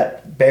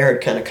 that bear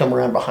had kind of come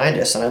around behind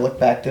us, and I looked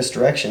back this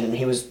direction,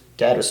 and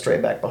Dad was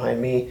straight back behind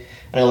me.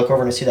 And I look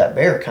over and I see that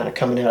bear kind of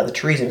coming out of the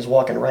trees, and he was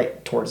walking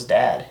right towards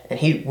Dad. And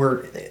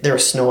there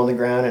was snow on the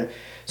ground, and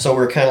so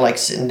we're kind of like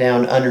sitting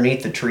down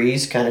underneath the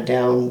trees, kind of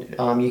down.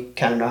 You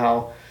kind of know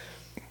how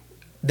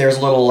there's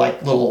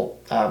little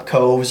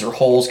coves or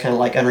holes kind of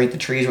like underneath the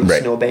trees where the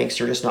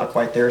snowbanks are just not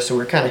quite there. So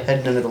we're kind of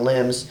heading under the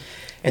limbs.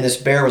 And this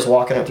bear was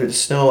walking up through the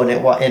snow,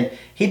 and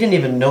he didn't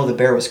even know the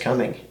bear was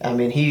coming. I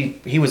mean,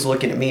 he was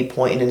looking at me,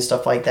 pointing and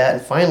stuff like that.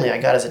 And finally,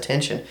 I got his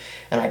attention,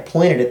 and I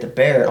pointed at the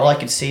bear, and all I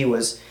could see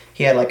was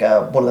he had like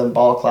one of them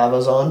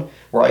balaclavas on,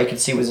 where all you could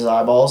see was his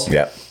eyeballs.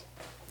 Yeah.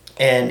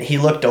 And he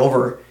looked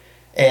over,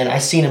 and I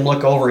seen him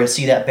look over and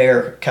see that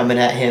bear coming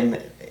at him,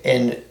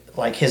 and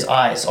like his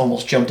eyes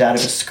almost jumped out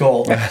of his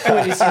skull when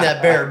he seen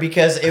that bear,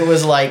 because it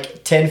was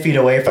like 10 feet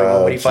away from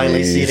him when he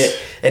finally seen it.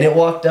 And it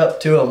walked up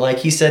to him. Like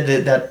he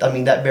said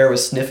that bear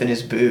was sniffing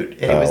his boot.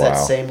 And it was that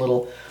same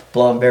little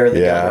blonde bear that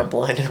got our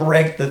blind and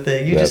wrecked the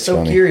thing. You're just so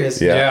funny.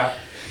 Curious. Yeah.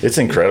 It's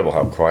incredible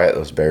how quiet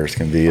those bears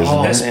can be,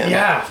 isn't it? Man.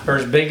 Yeah, for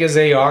as big as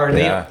they are.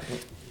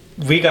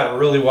 We got to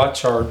really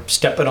watch our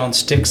stepping on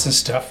sticks and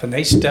stuff. And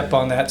they step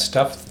on that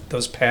stuff,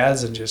 those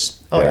paths, and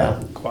just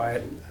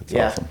quiet.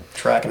 That's awesome.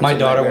 Tracking. My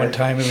daughter, one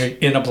time, we were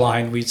in a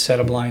blind. We'd set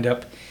a blind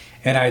up,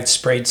 and I had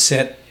sprayed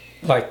scent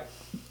like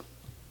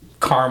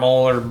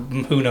caramel or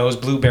who knows,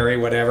 blueberry,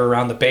 whatever,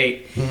 around the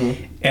bait.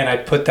 And I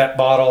put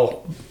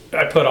all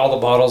the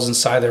bottles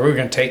inside there. We were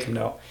going to take them,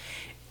 though.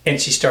 And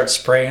she starts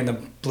spraying the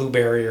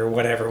blueberry or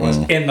whatever it was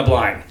in the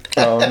blind.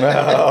 Oh,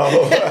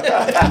 no.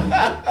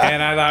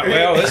 And I thought,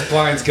 well, this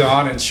blind's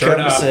gone. And sure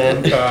enough,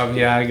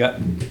 I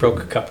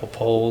broke a couple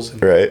poles.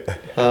 And, right.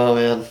 Oh,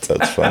 man.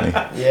 That's funny.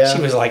 Yeah.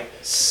 She was like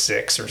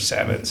 6 or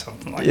 7,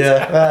 something like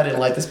that. Yeah, I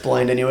didn't like this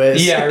blind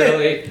anyways. Yeah,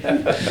 really.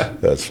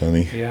 That's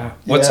funny. Yeah.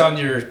 What's on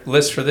your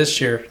list for this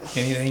year?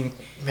 Anything?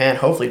 Man,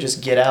 hopefully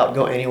just get out,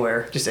 go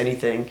anywhere, just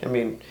anything. I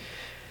mean,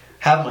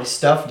 have my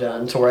stuff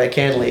done to where I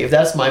can leave.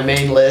 That's my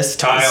main list.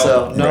 Tile.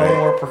 So no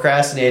more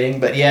procrastinating.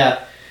 But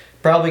yeah,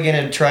 probably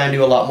going to try and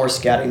do a lot more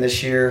scouting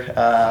this year.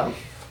 I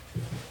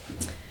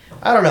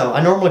don't know.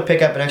 I normally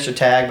pick up an extra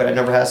tag, but I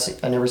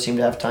never seem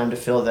to have time to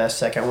fill that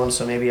second one.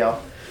 So maybe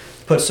I'll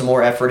put some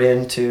more effort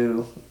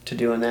into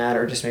doing that,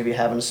 or just maybe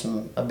having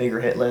a bigger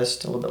hit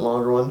list, a little bit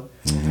longer one.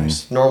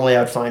 Nice. Normally I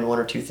would find 1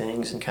 or 2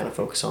 things and kind of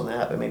focus on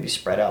that, but maybe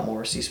spread out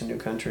more, see some new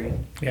country.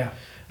 Yeah.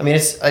 I mean,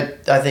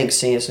 I think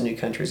seeing some new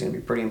country is going to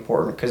be pretty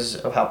important because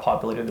of how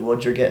populated the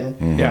woods are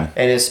getting. Yeah.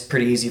 And it's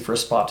pretty easy for a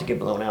spot to get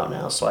blown out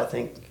now. So I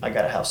think I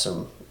got to have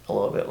a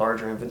little bit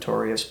larger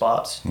inventory of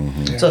spots.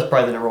 Yeah. So that's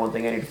probably the number one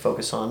thing I need to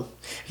focus on.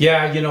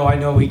 Yeah, I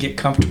know we get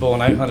comfortable,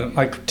 and I hunted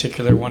my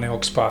particular one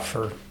elk spot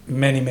for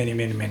many, many,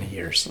 many, many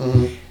years.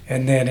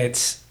 And then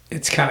it's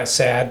kind of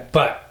sad,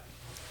 but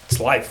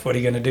it's life. What are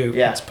you going to do?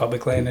 Yeah. It's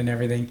public land and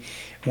everything.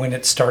 When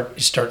you start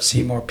to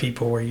see more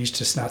people where you used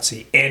to not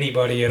see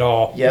anybody at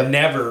all. Yep.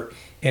 Never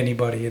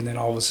anybody, and then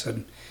all of a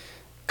sudden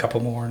a couple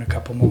more and a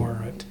couple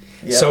more.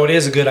 Yep. So it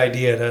is a good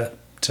idea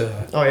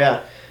to Oh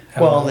yeah.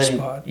 Well,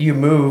 then you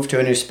move to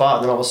a new spot,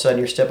 and then all of a sudden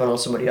you're stepping on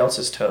somebody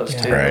else's toes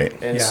too. Right.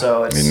 And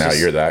so it's now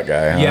you're that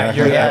guy. Huh? Yeah,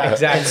 you're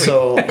exactly. And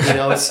so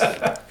it's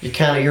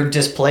you're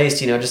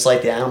displaced, just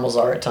like the animals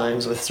are at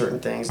times with certain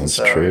things, and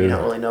so true. you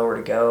don't really know where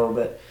to go.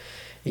 But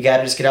you got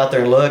to just get out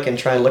there and look and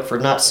try and look for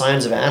not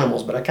signs of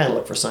animals, but I kind of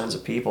look for signs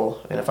of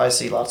people. And if I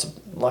see lots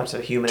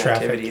of human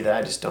activity, then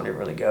I just don't even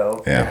really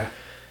go. Yeah.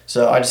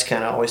 So I just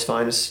kind of always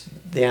find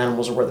the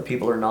animals are where the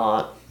people are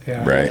not.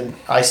 Yeah. Right. And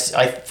I,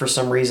 for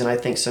some reason, I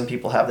think some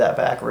people have that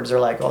backwards. They're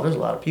like, oh, there's a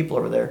lot of people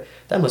over there.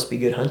 That must be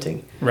good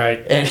hunting.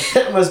 Right. And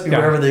that must be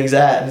where everything's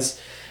at.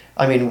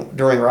 And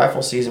during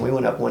rifle season, we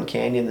went up one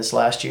canyon this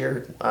last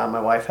year.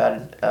 My wife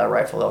had a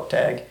rifle elk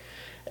tag.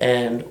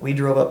 And we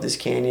drove up this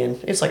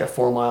canyon. It's like a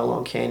 4-mile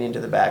long canyon to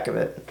the back of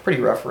it.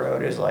 Pretty rough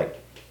road. It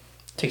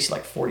takes you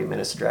like 40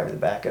 minutes to drive to the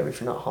back of it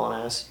if you're not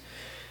hauling ass.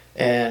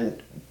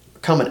 And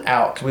coming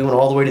out, because we went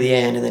all the way to the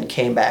end and then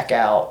came back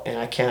out, and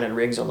I counted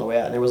rigs on the way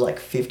out, and there was like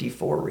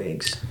 54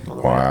 rigs on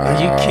the way out.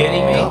 Are you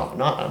kidding me?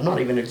 No, I'm not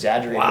even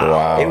exaggerating.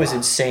 Wow. It was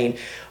insane.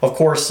 Of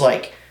course,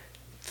 like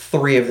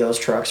 3 of those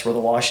trucks were the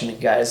Washington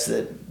guys,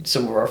 that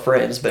some of our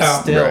friends, but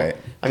still, right.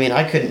 I mean,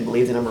 I couldn't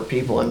believe the number of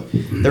people. And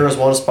there was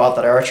one spot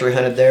that I archery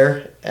hunted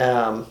there,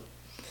 and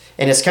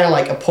it's kind of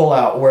like a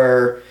pullout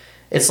where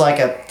it's like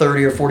a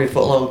 30 or 40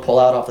 foot long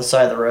pullout off the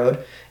side of the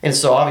road. And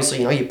so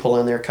obviously, you pull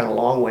in there kind of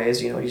long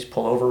ways, you just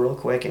pull over real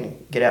quick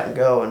and get out and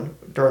go. And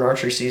during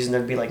archery season,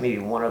 there'd be like maybe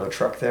one other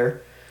truck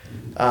there.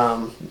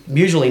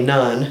 Usually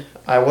none.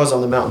 I was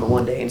on the mountain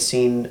one day and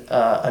seen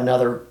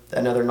another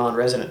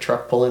non-resident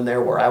truck pull in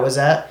there where I was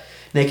at.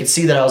 And they could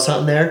see that I was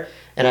hunting there.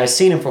 And I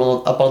seen them from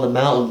up on the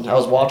mountain. I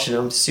was watching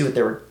them to see what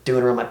they were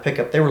doing around my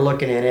pickup. They were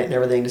looking at it and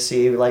everything to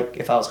see like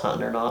if I was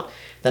hunting or not.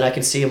 Then I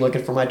could see them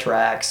looking for my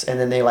tracks. And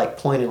then they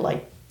pointed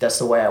like, that's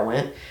the way I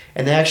went.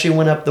 And they actually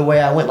went up the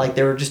way I went, like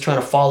they were just trying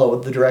to follow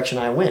the direction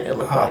I went. It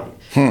looked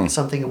like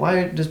something.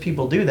 Why does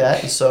people do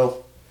that? And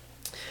so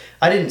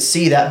I didn't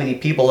see that many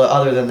people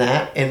other than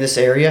that in this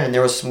area, and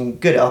there was some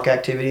good elk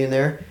activity in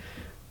there.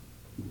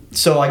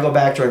 So I go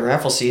back during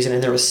rifle season,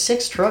 and there was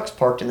 6 trucks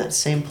parked in that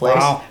same place.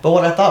 Wow. But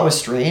what I thought was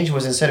strange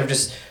was instead of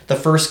just the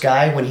first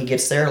guy when he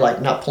gets there,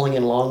 like not pulling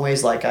in long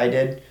ways like I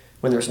did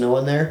when there's no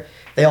one there,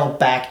 they all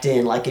backed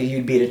in like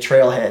you'd be at a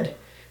trailhead.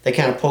 They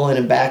kind of pull in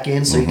and back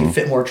in so you can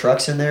fit more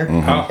trucks in there.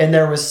 And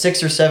there was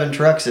 6 or 7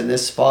 trucks in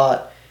this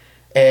spot.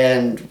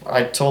 And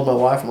I told my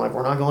wife, I'm like,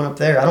 we're not going up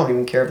there. I don't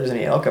even care if there's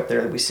any elk up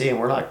there that we see. And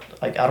we're not,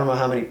 like, I don't know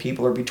how many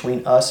people are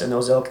between us and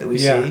those elk that we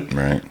see.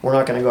 Right. We're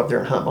not going to go up there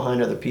and hunt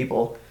behind other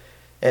people.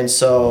 And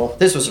so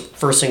this was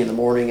first thing in the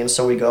morning. And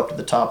so we go up to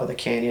the top of the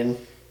canyon,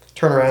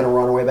 turn around and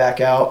run our way back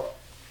out.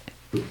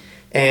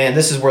 And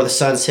this is where the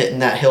sun's hitting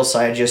that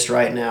hillside just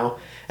right now.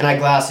 And I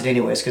glassed it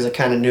anyways because I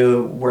kind of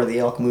knew where the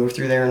elk moved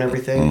through there and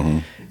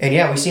everything. And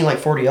yeah, we seen like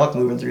 40 elk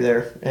moving through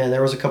there. And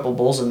there was a couple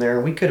bulls in there.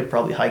 And we could have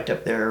probably hiked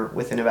up there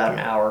within about an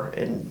hour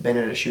and been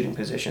in a shooting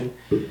position.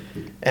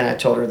 And I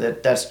told her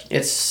that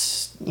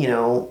it's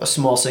a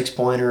small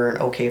 6-pointer, an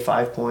okay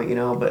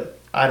 5-point, but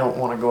I don't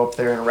want to go up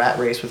there in a rat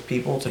race with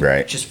people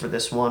just for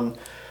this one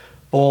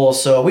bull.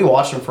 So we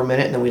watched him for a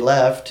minute and then we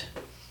left.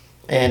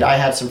 And I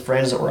had some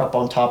friends that were up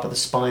on top of the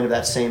spine of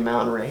that same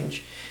mountain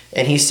range.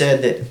 And he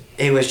said that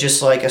it was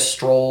just like a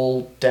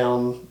stroll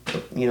down,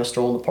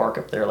 stroll in the park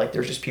up there. Like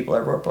there's just people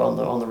everywhere up on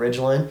the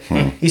ridgeline.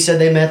 He said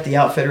they met the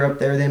outfitter up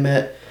there. They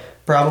met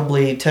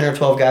probably 10 or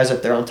 12 guys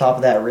up there on top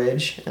of that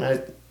ridge. And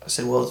I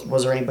said, well,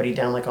 was there anybody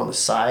down like on the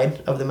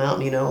side of the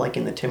mountain, like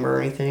in the timber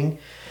or anything?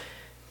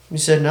 He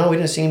said, no, we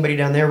didn't see anybody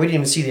down there. We didn't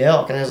even see the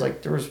elk. And I was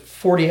like, there was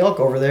 40 elk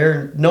over there.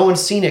 And no one's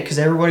seen it because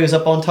everybody was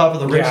up on top of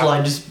the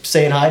ridgeline just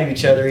saying hi to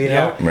each other,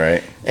 Yeah.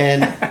 Right.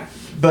 And...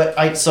 But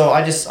I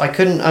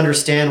couldn't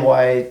understand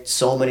why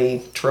so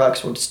many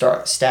trucks would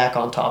stack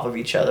on top of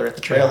each other at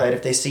the trailhead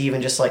if they see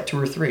even just like 2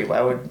 or 3.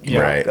 Why would you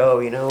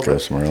go? Go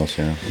somewhere else.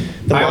 Yeah.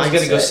 I was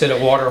going to go sit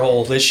at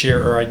Waterhole this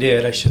year, or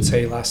I should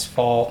say last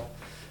fall.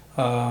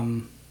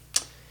 And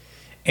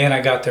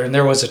I got there, and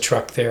there was a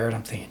truck there, and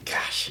I'm thinking,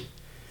 gosh,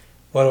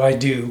 what do I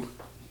do?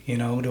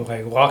 Do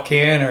I walk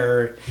in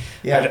or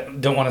I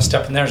don't want to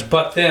step in theirs?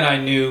 But then I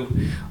knew,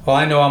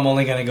 I know I'm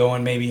only going to go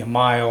in maybe a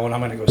mile and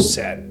I'm going to go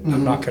set.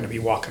 I'm not going to be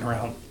walking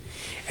around.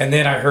 And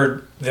then I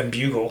heard them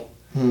bugle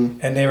and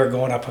they were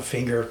going up a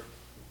finger.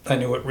 I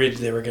knew what ridge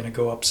they were going to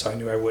go up, so I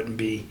knew I wouldn't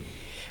be.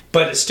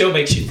 But it still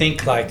makes you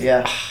think like,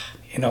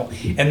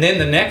 And then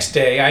the next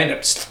day I ended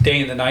up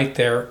staying the night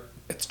there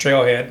at the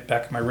trailhead,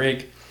 back of my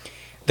rig.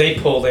 They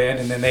pulled in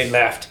and then they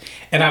left.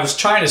 And I was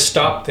trying to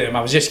stop them.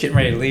 I was just getting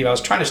ready to leave. I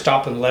was trying to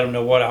stop them and let them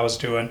know what I was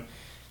doing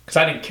because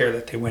I didn't care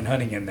that they went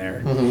hunting in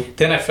there.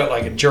 Then I felt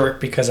like a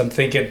jerk because I'm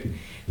thinking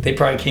they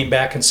probably came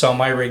back and saw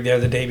my rig there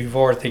the day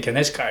before thinking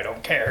this guy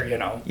don't care,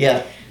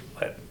 Yeah.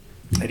 But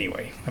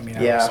anyway,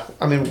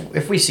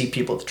 if we see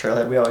people at the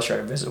trailhead, we always try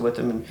to visit with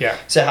them and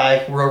say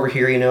hi, we're over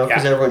here,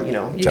 because everyone,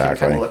 you can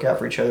kind of look out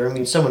for each other. I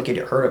mean, someone could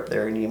get hurt up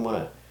there and you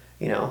want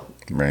to,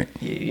 right.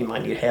 You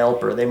might need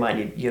help or they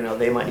might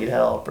need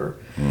help or...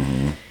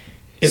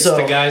 It's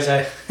the guys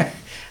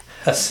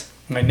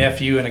my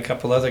nephew and a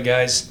couple other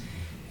guys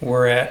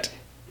were at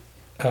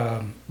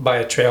by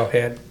a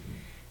trailhead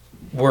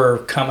were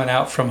coming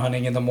out from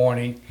hunting in the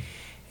morning,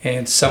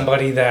 and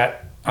somebody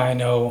that I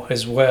know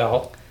as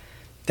well,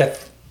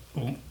 that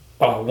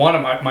one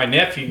of my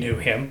nephew knew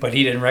him, but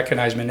he didn't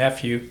recognize my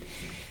nephew,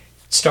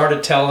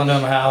 started telling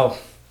him how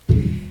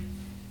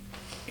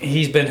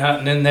he's been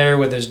hunting in there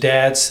with his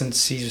dad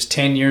since he was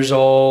 10 years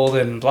old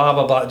and blah,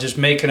 blah, blah, just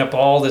making up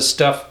all this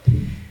stuff.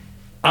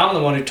 I'm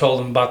the one who told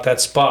him about that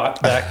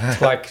spot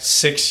back like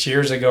 6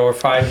 years ago or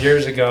 5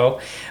 years ago.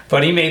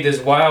 But he made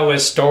this Wild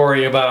West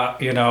story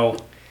about, you know,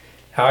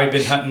 how he'd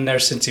been hunting there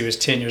since he was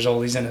 10 years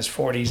old. He's in his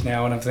 40s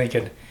now. And I'm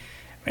thinking,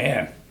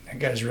 man, that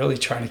guy's really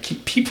trying to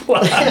keep people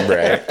out.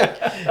 Right.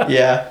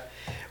 Yeah.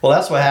 Well,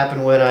 that's what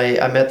happened when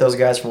I met those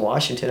guys from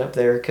Washington up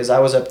there, because I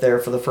was up there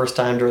for the first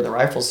time during the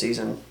rifle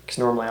season, because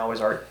normally I always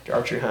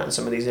archery hunt in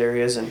some of these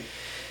areas, and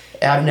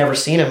I've never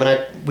seen them,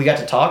 and we got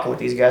to talking with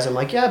these guys. I'm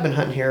like, yeah, I've been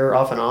hunting here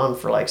off and on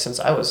for like since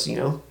I was,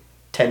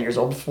 10 years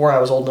old. Before I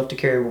was old enough to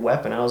carry a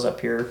weapon, I was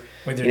up here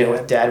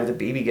with dad with a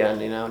BB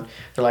gun, and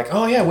they're like,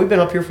 oh yeah, we've been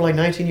up here for like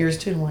 19 years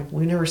too. I'm like,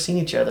 we've never seen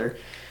each other.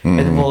 Mm-hmm.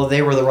 And well,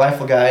 they were the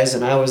rifle guys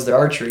and I was the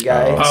archery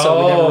guy,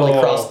 so we never really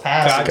crossed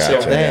paths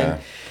until then.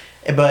 Yeah.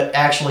 But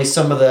actually,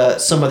 some of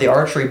the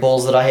archery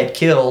bulls that I had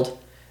killed,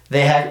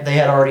 they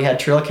had already had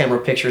trail camera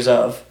pictures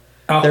of.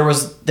 Oh. There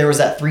was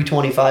that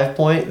 325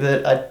 point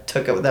that I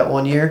took up that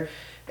one year,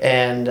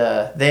 and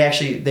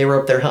they were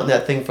up there hunting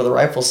that thing for the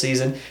rifle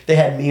season. They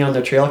had me on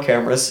their trail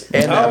cameras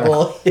and that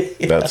bull.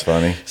 Yeah. That's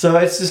funny. So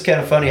it's just kind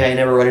of funny how you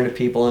never run into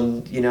people,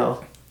 and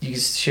you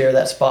share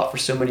that spot for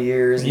so many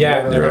years. And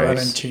yeah, never run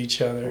into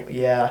each other.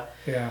 Yeah.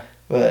 Yeah.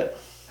 But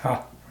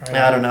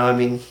I don't know. I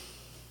mean.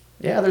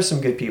 Yeah, there's some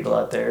good people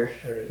out there,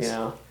 There is.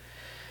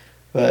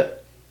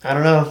 But I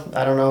don't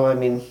know. I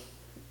mean,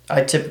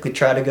 I typically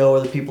try to go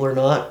where the people are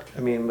not. I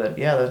mean, but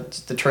yeah,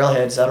 the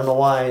trailheads, I don't know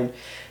why. And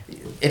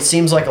it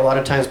seems like a lot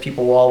of times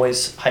people will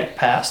always hike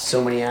past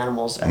so many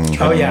animals.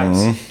 Mm-hmm. Oh,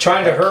 yeah.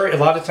 Trying to hurry. A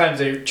lot of times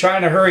they're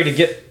trying to hurry to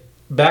get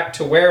back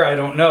to where I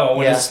don't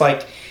know. And it's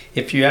like,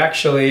 if you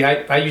actually,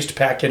 I used to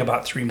pack in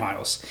about 3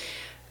 miles.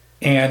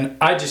 And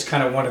I just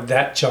kind of wanted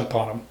that jump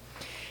on them.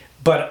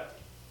 But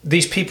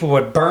these people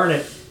would burn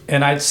it.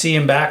 And I'd see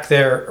him back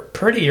there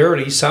pretty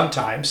early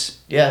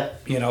sometimes. Yeah.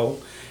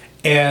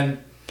 And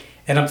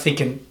I'm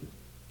thinking,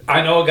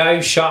 I know a guy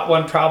who shot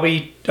one,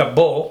 probably a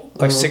bull,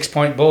 like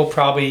 6-point bull,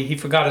 probably he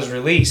forgot his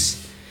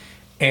release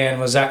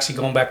and was actually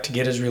going back to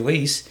get his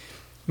release.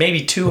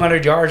 Maybe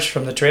 200 yards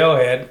from the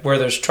trailhead where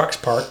there's trucks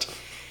parked.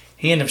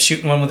 He ended up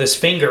shooting one with his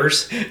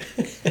fingers,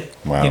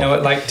 wow.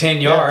 At like 10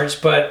 yards.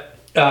 But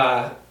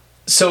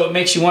so it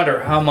makes you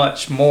wonder how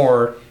much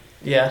more...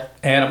 Yeah.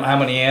 And how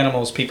many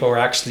animals people are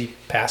actually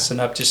passing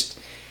up just...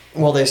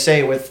 Well, they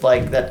say with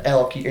like that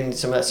elk and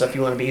some of that stuff,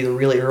 you want to be either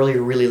really early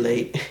or really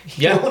late.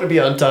 You don't want to be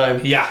on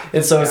time. Yeah.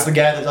 And so it's the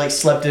guy that like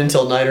slept in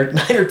until 9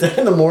 or 10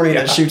 in the morning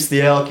that shoots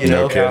the elk,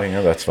 No kidding.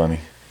 Oh, that's funny.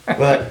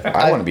 But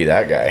I want to be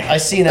that guy. I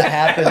seen that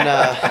happen.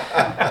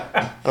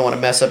 I don't want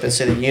to mess up and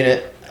say the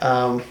unit,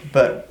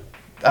 but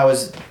I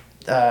was...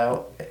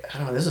 I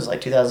don't know, this was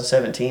like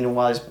 2017, a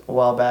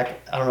while back.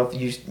 I don't know if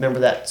you remember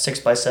that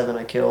 6x7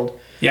 I killed.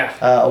 Yeah.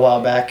 A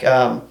while back.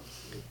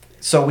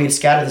 So we had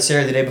scouted this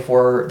area the day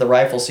before the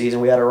rifle season.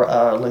 We had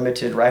a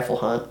limited rifle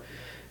hunt,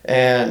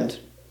 and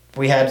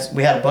we had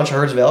a bunch of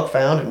herds of elk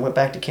found and went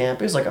back to camp.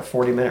 It was like a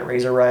 40-minute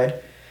razor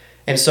ride,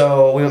 and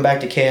so we went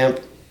back to camp.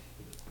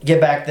 Get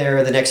back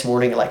there the next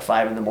morning at like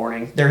 5 in the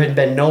morning. There had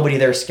been nobody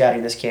there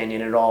scouting this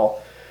canyon at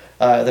all.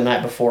 The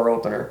night before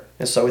opener.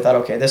 And so we thought,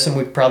 okay, this one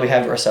we probably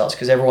have to ourselves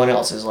because everyone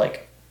else is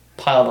like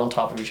piled on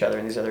top of each other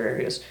in these other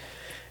areas.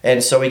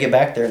 And so we get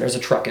back there and there's a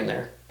truck in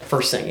there.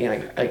 First thing,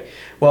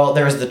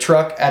 there's the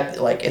truck at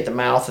the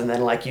mouth, and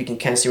then like you can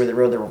kind of see where they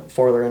rode their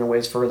four-wheeler in a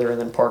ways further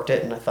and then parked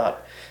it. And I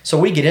thought, so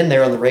we get in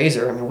there on the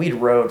razor. I mean, we'd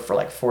rode for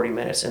like 40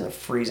 minutes in the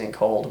freezing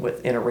cold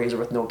in a razor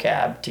with no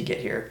cab to get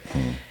here.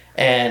 Mm.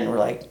 And we're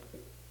like,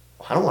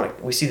 I don't want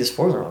to, we see this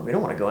four-wheeler, we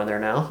don't want to go in there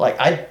now.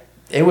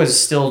 It was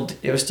still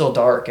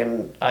dark,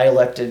 and I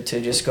elected to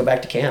just go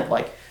back to camp.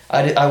 Like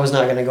I was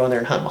not going to go in there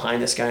and hunt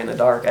behind this guy in the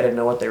dark. I didn't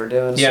know what they were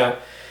doing. Yeah. So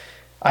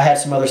I had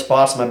some other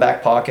spots in my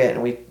back pocket,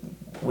 and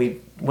we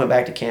went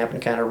back to camp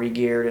and kind of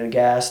re-geared and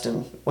gassed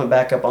and went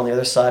back up on the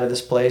other side of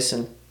this place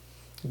and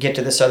get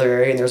to this other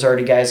area, and there's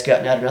already guys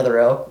gutting out another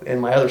elk in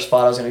my other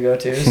spot I was going to go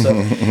to. So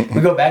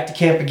we go back to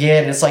camp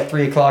again, and it's like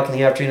 3 o'clock in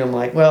the afternoon. I'm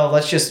like, well,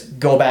 let's just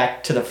go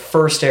back to the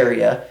first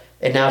area.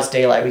 And now it's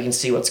daylight. We can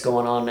see what's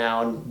going on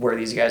now and where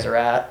these guys are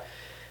at.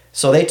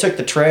 So they took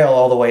the trail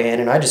all the way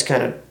in, and I just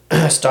kind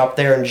of stopped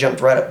there and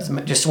jumped right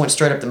up. Just went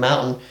straight up the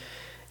mountain,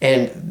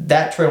 and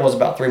that trail was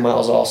about 3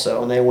 miles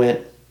also. And they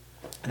went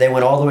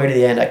all the way to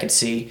the end. I could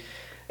see,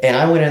 and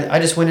I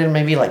just went in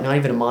maybe like not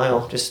even a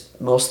mile,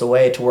 just most of the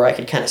way to where I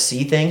could kind of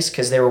see things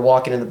because they were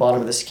walking in the bottom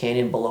of this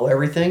canyon below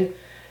everything,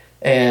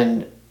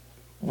 and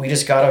we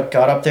just got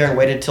up there and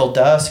waited till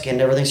dusk, and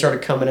everything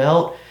started coming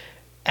out.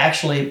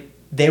 Actually,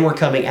 they were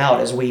coming out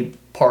as we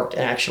parked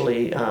and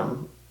actually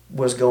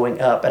was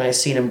going up, and I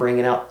seen them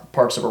bringing out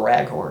parts of a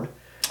raghorn.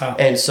 Oh.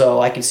 And so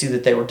I could see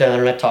that they were done,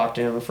 and I talked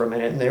to them for a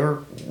minute, and they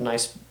were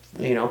nice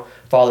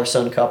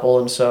father-son couple,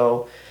 and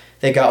so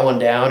they got one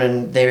down,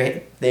 and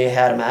they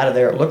had him out of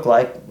there. It looked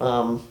like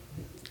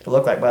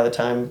by the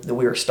time that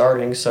we were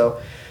starting.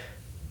 So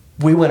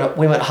we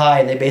went high,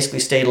 and they basically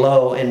stayed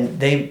low, and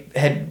they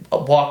had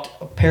walked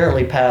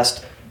apparently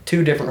past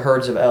 2 different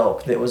herds of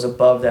elk that was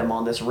above them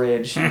on this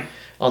ridge,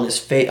 on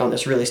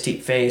this really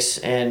steep face.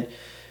 And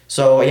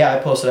so I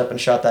posted up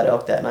and shot that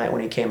elk that night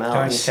when he came out.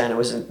 Nice. And he kind of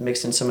was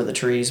mixed in some of the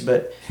trees,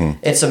 but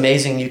it's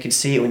amazing. You can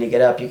see it when you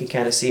get up. You can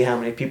kind of see how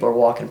many people are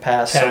walking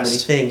past so many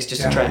things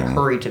just to try and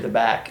hurry to the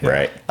back.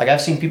 Right. Like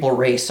I've seen people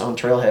race on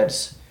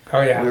trailheads.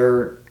 Oh yeah.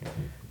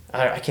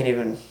 I can't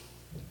even.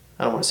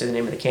 I don't want to say the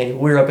name of the canyon.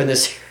 We were up in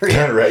this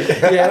area. Right.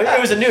 Yeah,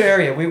 it was a new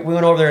area. We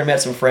went over there and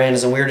met some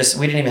friends, and we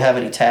didn't even have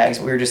any tags.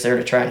 We were just there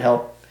to try and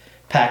help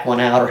pack one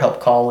out or help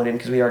call one in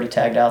because we already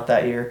tagged out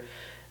that year.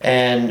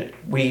 And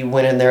we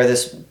went in there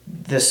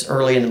this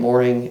early in the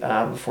morning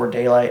before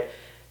daylight,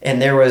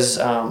 and there was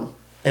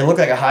it looked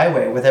like a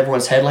highway with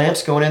everyone's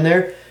headlamps going in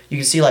there. You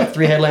could see like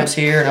 3 headlamps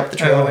here and up the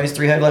trailways,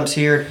 3 headlamps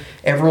here.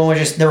 Everyone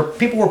was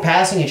people were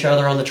passing each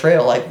other on the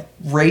trail, like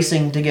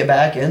racing to get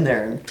back in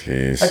there. And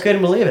jeez. I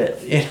couldn't believe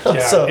it. Yeah,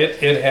 so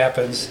it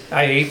happens.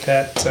 I hate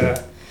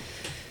that.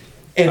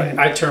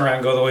 I turn around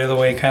and go the other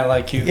way, kind of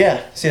like you.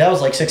 Yeah. See, that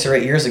was like 6 or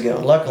 8 years ago.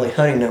 And luckily,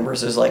 hunting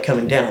numbers is like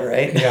coming down,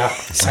 right? Yeah.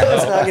 So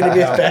it's not going to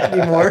be as bad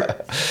anymore.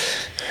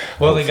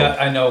 Well,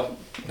 I know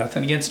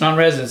nothing against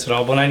non-residents at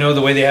all, but I know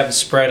the way they have it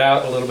spread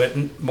out a little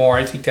bit more.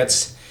 I think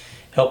that's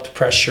helped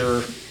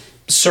pressure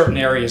certain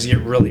areas get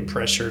really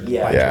pressured.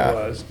 Yeah. Like it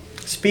was.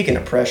 Speaking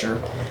of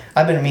pressure,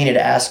 I've been meaning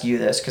to ask you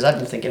this because I've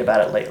been thinking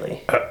about it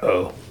lately.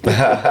 Uh-oh.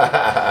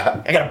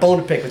 I got a bone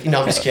to pick with you.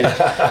 No, I'm just kidding.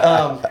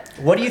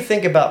 What do you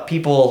think about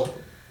people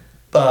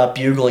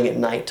bugling at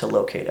night to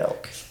locate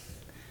elk?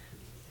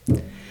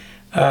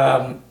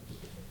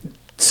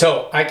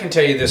 So I can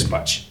tell you this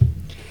much.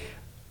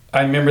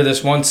 I remember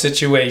this one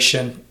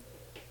situation.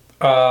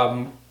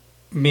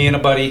 Me and a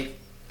buddy,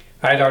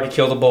 I had already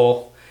killed a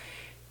bull,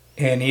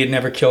 and he had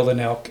never killed an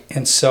elk.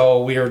 And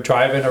so we were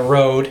driving a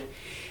road,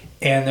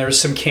 and there's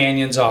some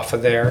canyons off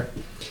of there.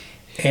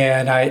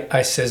 And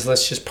I says,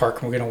 let's just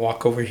park and we're going to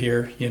walk over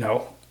here,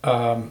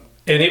 And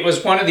it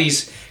was one of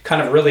these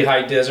kind of really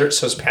high deserts,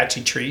 so it's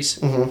patchy trees.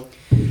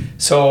 Mm-hmm.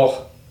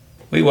 So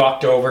we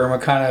walked over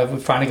and we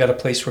finally got a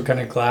place we're going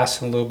to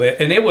glass in a little bit.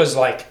 And it was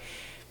like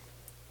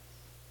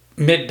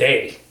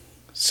midday.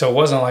 So it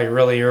wasn't like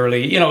really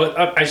early.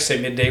 I should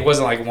say midday. It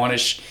wasn't like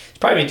 1-ish. It's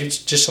probably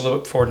just a little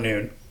bit before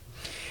noon.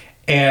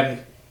 And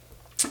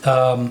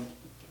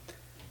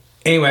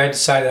anyway, I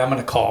decided I'm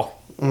going to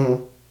call.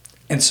 Mm-hmm.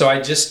 And so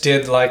I just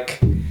did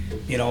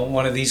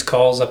one of these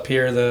calls up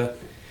here, the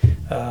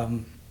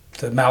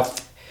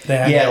mouth.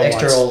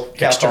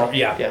 External.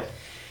 Yeah.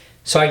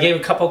 So I gave a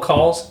couple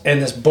calls,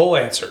 and this bull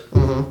answered.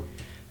 Mm-hmm.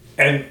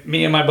 And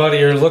me and my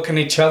buddy are looking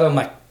at each other. I'm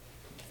like,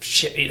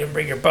 shit, you didn't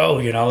bring your bow,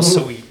 Mm-hmm.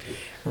 So we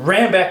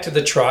ran back to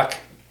the truck,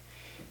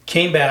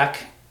 came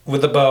back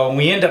with the bow, and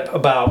we end up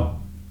about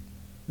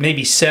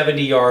maybe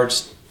 70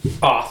 yards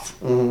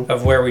off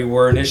of where we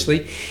were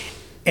initially.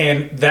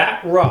 And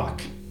that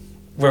rock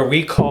where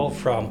we called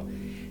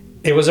from,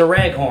 it was a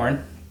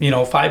raghorn,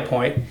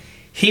 5-point.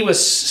 He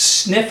was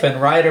sniffing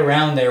right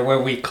around there where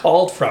we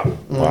called from.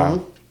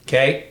 Wow.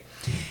 Okay.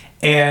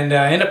 And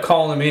I ended up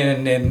calling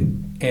him in,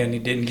 and he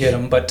didn't get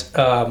him, but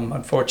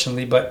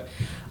unfortunately. But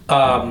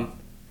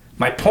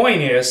my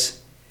point is,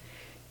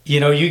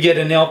 you get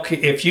an elk,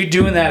 if you're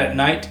doing that at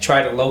night to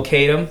try to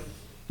locate them,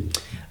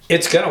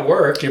 it's going to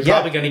work. You're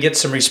probably going to get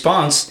some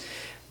response.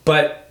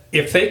 But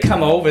if they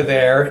come over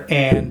there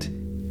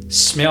and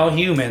smell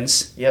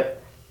humans,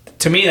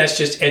 to me, that's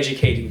just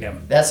educating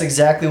them. That's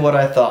exactly what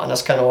I thought, and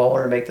that's kind of why I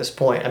wanted to make this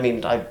point. I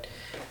mean,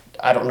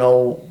 I don't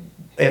know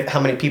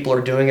how many people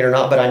are doing it or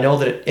not, but I know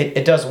that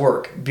it does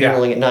work,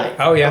 bugling at night.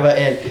 Oh, yeah.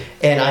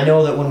 And I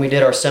know that when we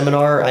did our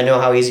seminar, I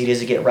know how easy it is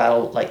to get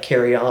rattled,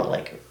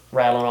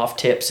 rattling off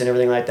tips and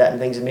everything like that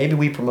and things. And maybe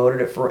we promoted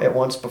it at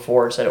once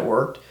before and said it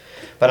worked.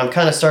 But I'm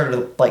kind of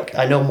started to,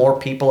 I know more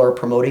people are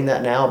promoting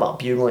that now about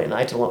bugling at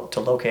night to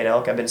locate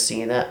elk. I've been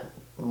seeing that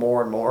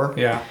more and more.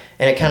 Yeah.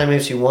 And it kind of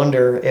makes you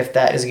wonder if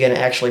that is going to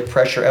actually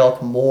pressure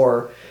elk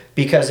more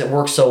because it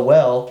works so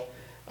well.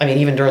 I mean,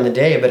 even during the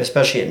day, but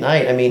especially at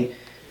night. I mean,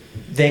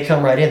 they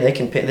come right in. They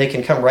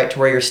can come right to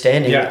where you're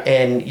standing,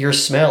 and your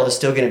smell is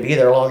still going to be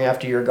there long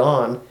after you're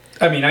gone.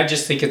 I mean, I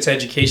just think it's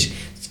education.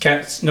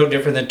 It's no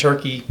different than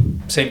turkey.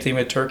 Same thing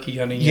with turkey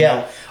hunting.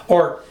 Yeah.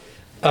 Or,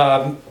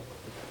 in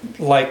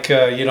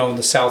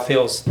the South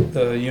Hills,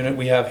 the unit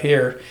we have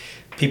here,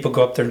 people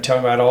go up there and tell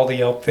me about all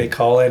the elk they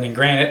call in. And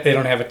granted, they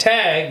don't have a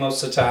tag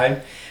most of the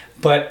time,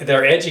 but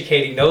they're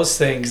educating those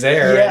things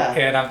there. Yeah.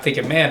 And I'm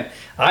thinking, man,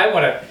 I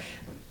want to.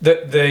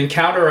 The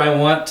encounter I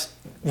want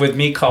with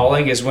me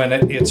calling is when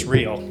it's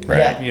real,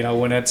 right? Yeah.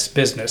 When it's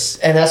business.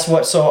 And that's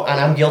and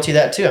I'm guilty of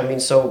that too. I mean,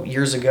 so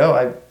years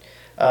ago,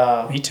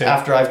 me too.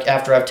 After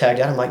I've tagged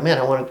out, I'm like, man,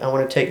 I want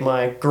to take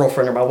my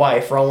girlfriend or my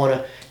wife, or I want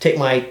to take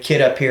my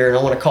kid up here and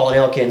I want to call an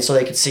elk in so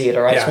they can see it,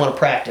 or I just want to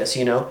practice,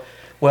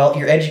 Well,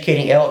 you're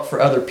educating elk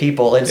for other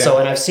people. And so,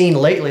 and I've seen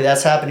lately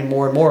that's happening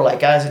more and more. Like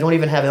guys who don't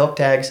even have elk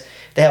tags,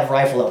 they have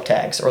rifle elk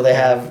tags, or they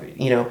have,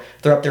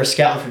 they're up there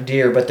scouting for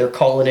deer, but they're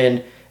calling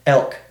in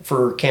elk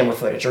for camera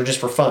footage or just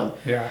for fun.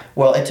 Yeah.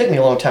 Well, it took me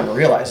a long time to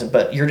realize it,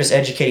 but you're just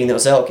educating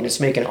those elk, and it's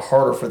making it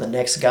harder for the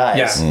next guys.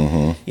 Yeah.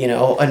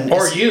 Mm-hmm. And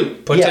or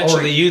you,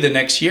 potentially you the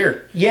next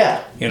year.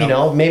 Yeah.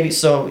 Maybe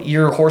so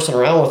you're horsing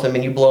around with them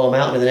and you blow them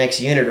out into the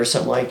next unit or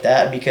something like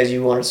that because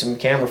you wanted some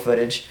camera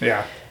footage.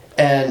 Yeah.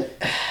 And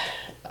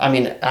I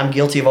mean, I'm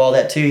guilty of all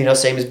that too,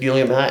 same as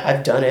bugling them.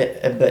 I've done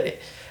it, but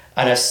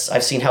I've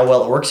seen how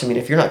well it works. I mean,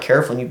 if you're not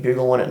careful and you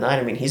bugle one at night,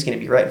 I mean, he's going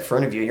to be right in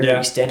front of you. You're going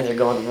to be standing there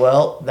going,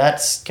 well,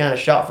 that's kind of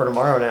shot for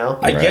tomorrow now.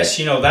 I guess,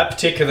 that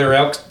particular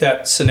elk,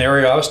 that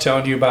scenario I was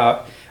telling you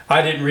about,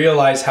 I didn't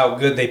realize how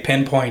good they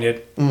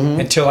pinpointed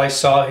until I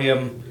saw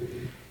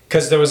him,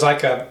 because there was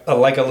like a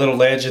little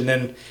ledge and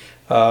then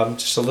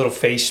just a little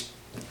face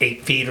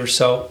 8 feet or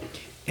so.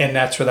 And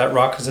that's where that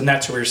rock is, and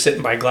that's where we were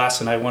sitting by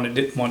glass, and I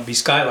didn't want to be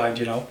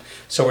skylined,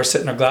 So we're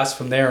sitting on glass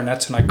from there, and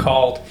that's when I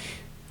called.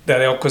 That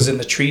elk was in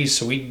the trees,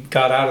 so we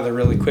got out of there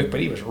really quick,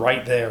 but he was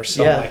right there.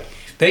 So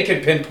they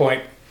can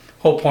pinpoint.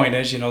 Whole point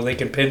is, they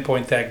can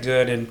pinpoint that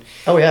good. And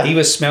he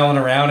was smelling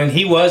around, and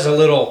he was a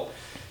little.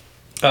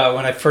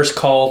 When I first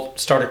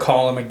started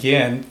calling him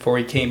again before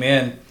he came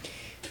in,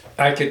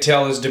 I could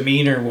tell his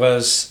demeanor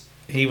was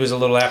he was a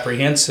little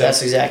apprehensive.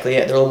 That's exactly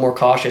it. They're a little more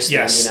cautious,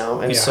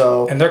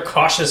 and they're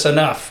cautious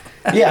enough.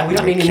 Yeah, we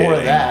don't need any more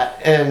of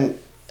that. And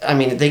I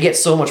mean, they get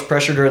so much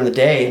pressure during the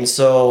day, and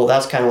so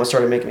that's kind of what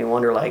started making me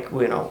wonder, I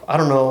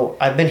don't know.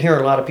 I've been hearing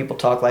a lot of people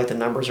talk like the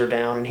numbers are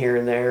down and here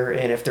and there,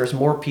 and if there's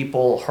more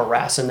people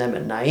harassing them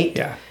at night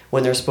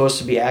when they're supposed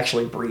to be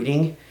actually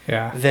breeding,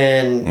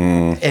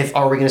 then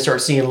are we going to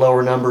start seeing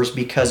lower numbers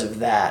because of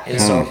that?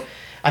 And so,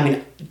 I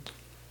mean,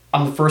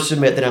 I'm the first to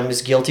admit that I'm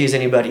as guilty as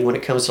anybody when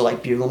it comes to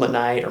bugling them at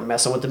night or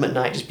messing with them at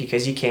night just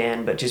because you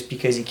can, but just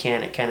because you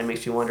can, it kind of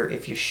makes me wonder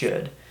if you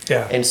should.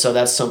 Yeah. And so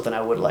that's something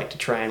I would like to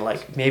try and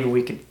maybe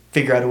we could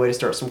figure out a way to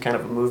start some kind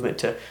of a movement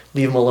to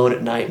leave them alone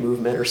at night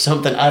movement or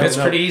something. I don't know. It's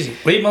pretty easy.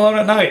 Leave them alone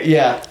at night.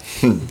 Yeah.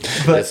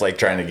 But it's like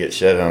trying to get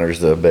shed hunters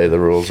to obey the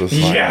rules. It's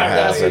not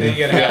that's what you're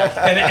gonna have.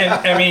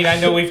 And I mean, I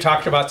know we've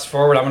talked about this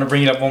before, but I'm going to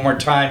bring it up one more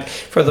time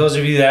for those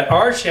of you that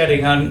are shed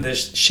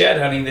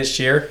hunting this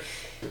year.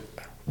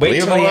 Wait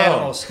till the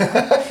animals.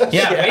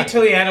 Wait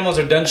till the animals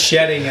are done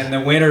shedding and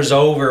the winter's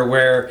over.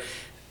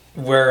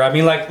 Where I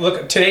mean,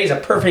 look, today's a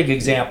perfect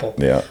example.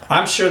 Yeah,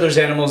 I'm sure there's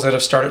animals that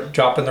have started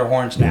dropping their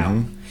horns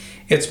now.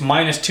 It's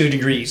 -2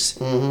 degrees.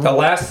 The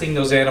last thing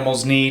those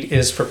animals need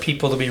is for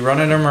people to be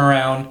running them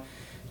around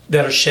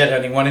that are shed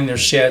hunting, wanting their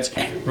sheds,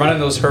 running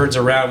those herds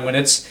around when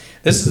this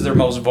is their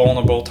most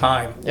vulnerable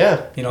time. Yeah,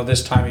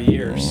 this time of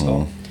year.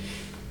 So.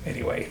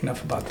 Anyway,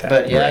 enough about that.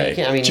 But you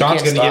can't,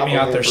 John's going to get me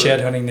out there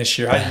shed hunting this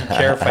year. I don't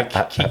care if I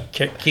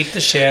keep the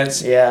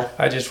sheds. Yeah.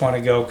 I just want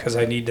to go because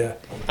I need to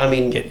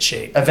get in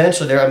shape.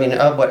 Eventually,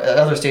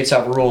 other states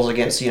have rules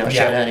against,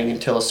 shed hunting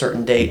until a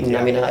certain date. And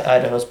I mean,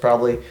 Idaho's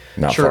probably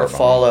not sure to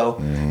follow.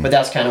 But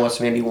that's kind of what's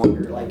made me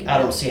wonder. I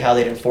don't see how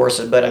they'd enforce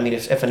it. But I mean,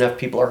 if enough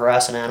people are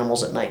harassing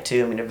animals at night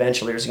too, I mean,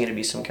 eventually there's going to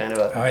be some kind of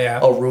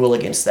a rule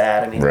against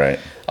that. I mean,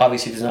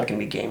 obviously there's not going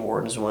to be game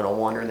wardens who want to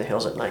wander in the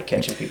hills at night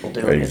catching people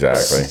doing it.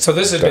 Exactly. So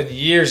this has been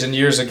years and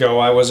years ago.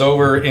 I was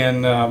over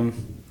in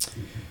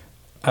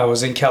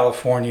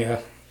California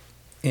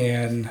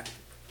in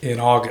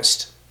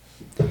August,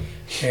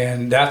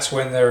 and that's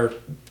when they're,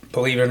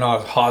 believe it or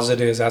not, as it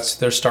is,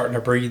 they're starting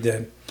to breed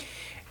then,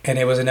 and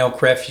it was an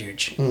elk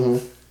refuge.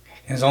 And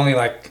it's only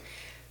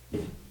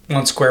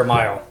 1 square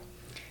mile.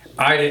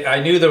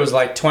 I knew there was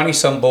 20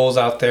 some bulls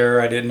out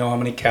there. I didn't know how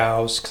many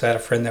cows because I had a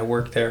friend that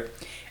worked there,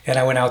 and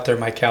I went out there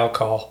my cow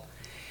call,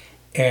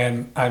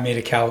 and I made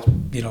a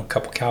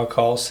couple cow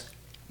calls.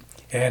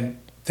 And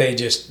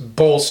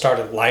bulls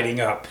started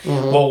lighting up.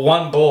 Well,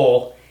 one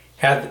bull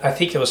had, I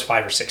think it was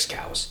 5 or 6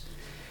 cows.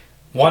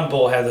 One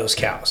bull had those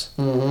cows.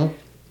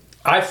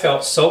 I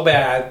felt so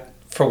bad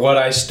for what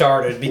I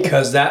started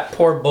because that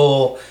poor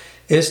bull,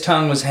 his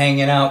tongue was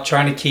hanging out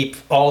trying to keep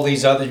all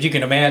these others. You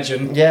can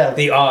imagine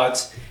the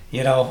odds,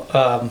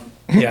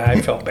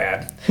 I felt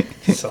bad.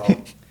 So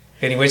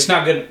anyway, it's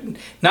not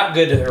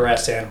good to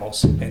harass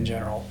animals in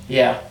general.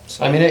 Yeah,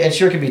 so. I mean, it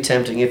sure can be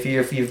tempting if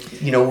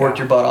you've worked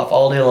your butt off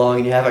all day long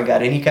and you haven't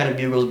got any kind of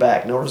bugles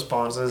back, no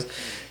responses.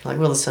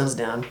 Well, the sun's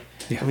down.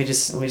 Let me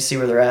just see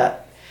where they're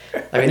at.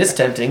 I mean, it's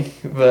tempting,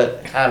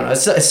 but I don't know.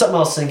 It's something I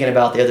was thinking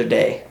about the other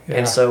day,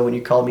 and so when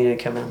you called me to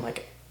come in, I'm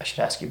like, I should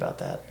ask you about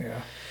that.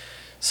 Yeah.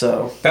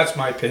 So that's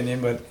my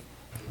opinion, but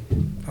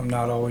I'm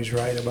not always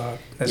right about.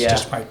 That's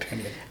just my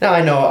opinion. Now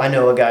I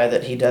know a guy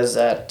that he does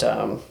that.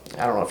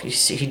 I don't know if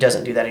he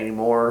doesn't do that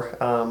anymore,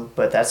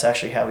 but that's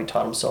actually how he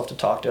taught himself to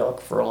talk to elk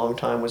for a long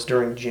time. Was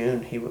during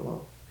June. He would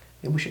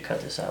maybe we should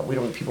cut this out. We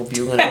don't need people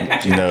bugling.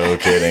 No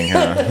kidding,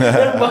 huh?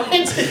 Never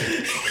mind.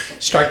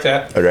 Strike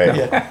that. All right.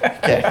 Yeah.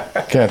 Okay.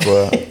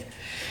 Cancel out.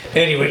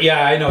 Anyway,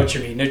 I know what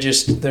you mean.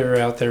 They're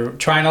out there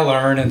trying to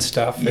learn and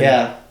stuff. And,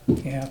 yeah.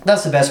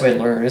 That's the best way to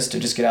learn is to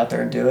just get out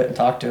there and do it and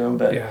talk to them.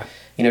 But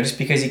just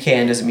because you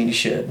can doesn't mean you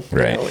should.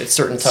 Right. At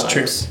certain times.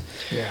 It's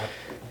true. Yeah.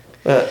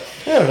 But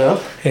I don't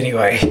know.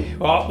 Anyway,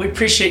 well, we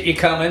appreciate you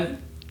coming.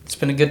 It's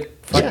been a good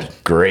fun. Yeah.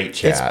 Great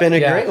chat. It's been a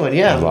great one.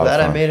 Yeah, I'm glad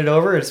I fun. made it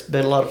over. It's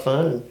been a lot of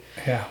fun.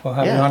 Yeah, we'll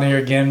have you on here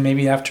again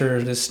maybe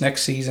after this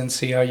next season,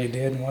 see how you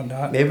did and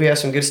whatnot. Maybe we have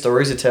some good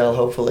stories to tell,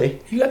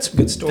 hopefully. You got some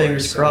good stories.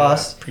 Fingers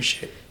crossed.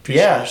 Appreciate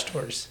your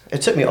stories.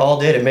 It took me all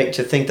day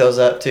to think those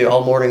up, too,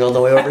 all morning on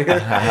the way over here.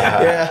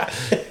 Yeah.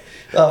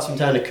 I'll have some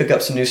time to cook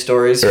up some new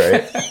stories.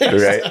 Right.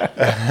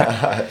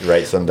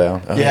 Write some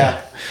down. Oh,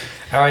 yeah.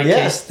 All right,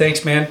 Case.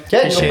 Thanks, man.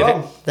 Yeah, no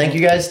problem. Thank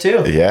you guys,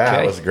 too.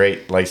 Yeah, it was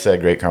great. Like I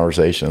said, great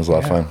conversation. It was a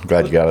lot of fun.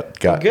 Glad you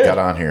got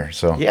on here.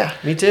 So yeah,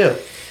 me too.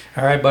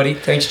 All right, buddy.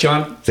 Thanks,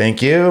 John.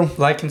 Thank you.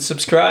 Like and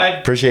subscribe.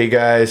 Appreciate you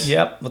guys.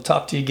 Yep. We'll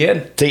talk to you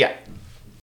again. See ya.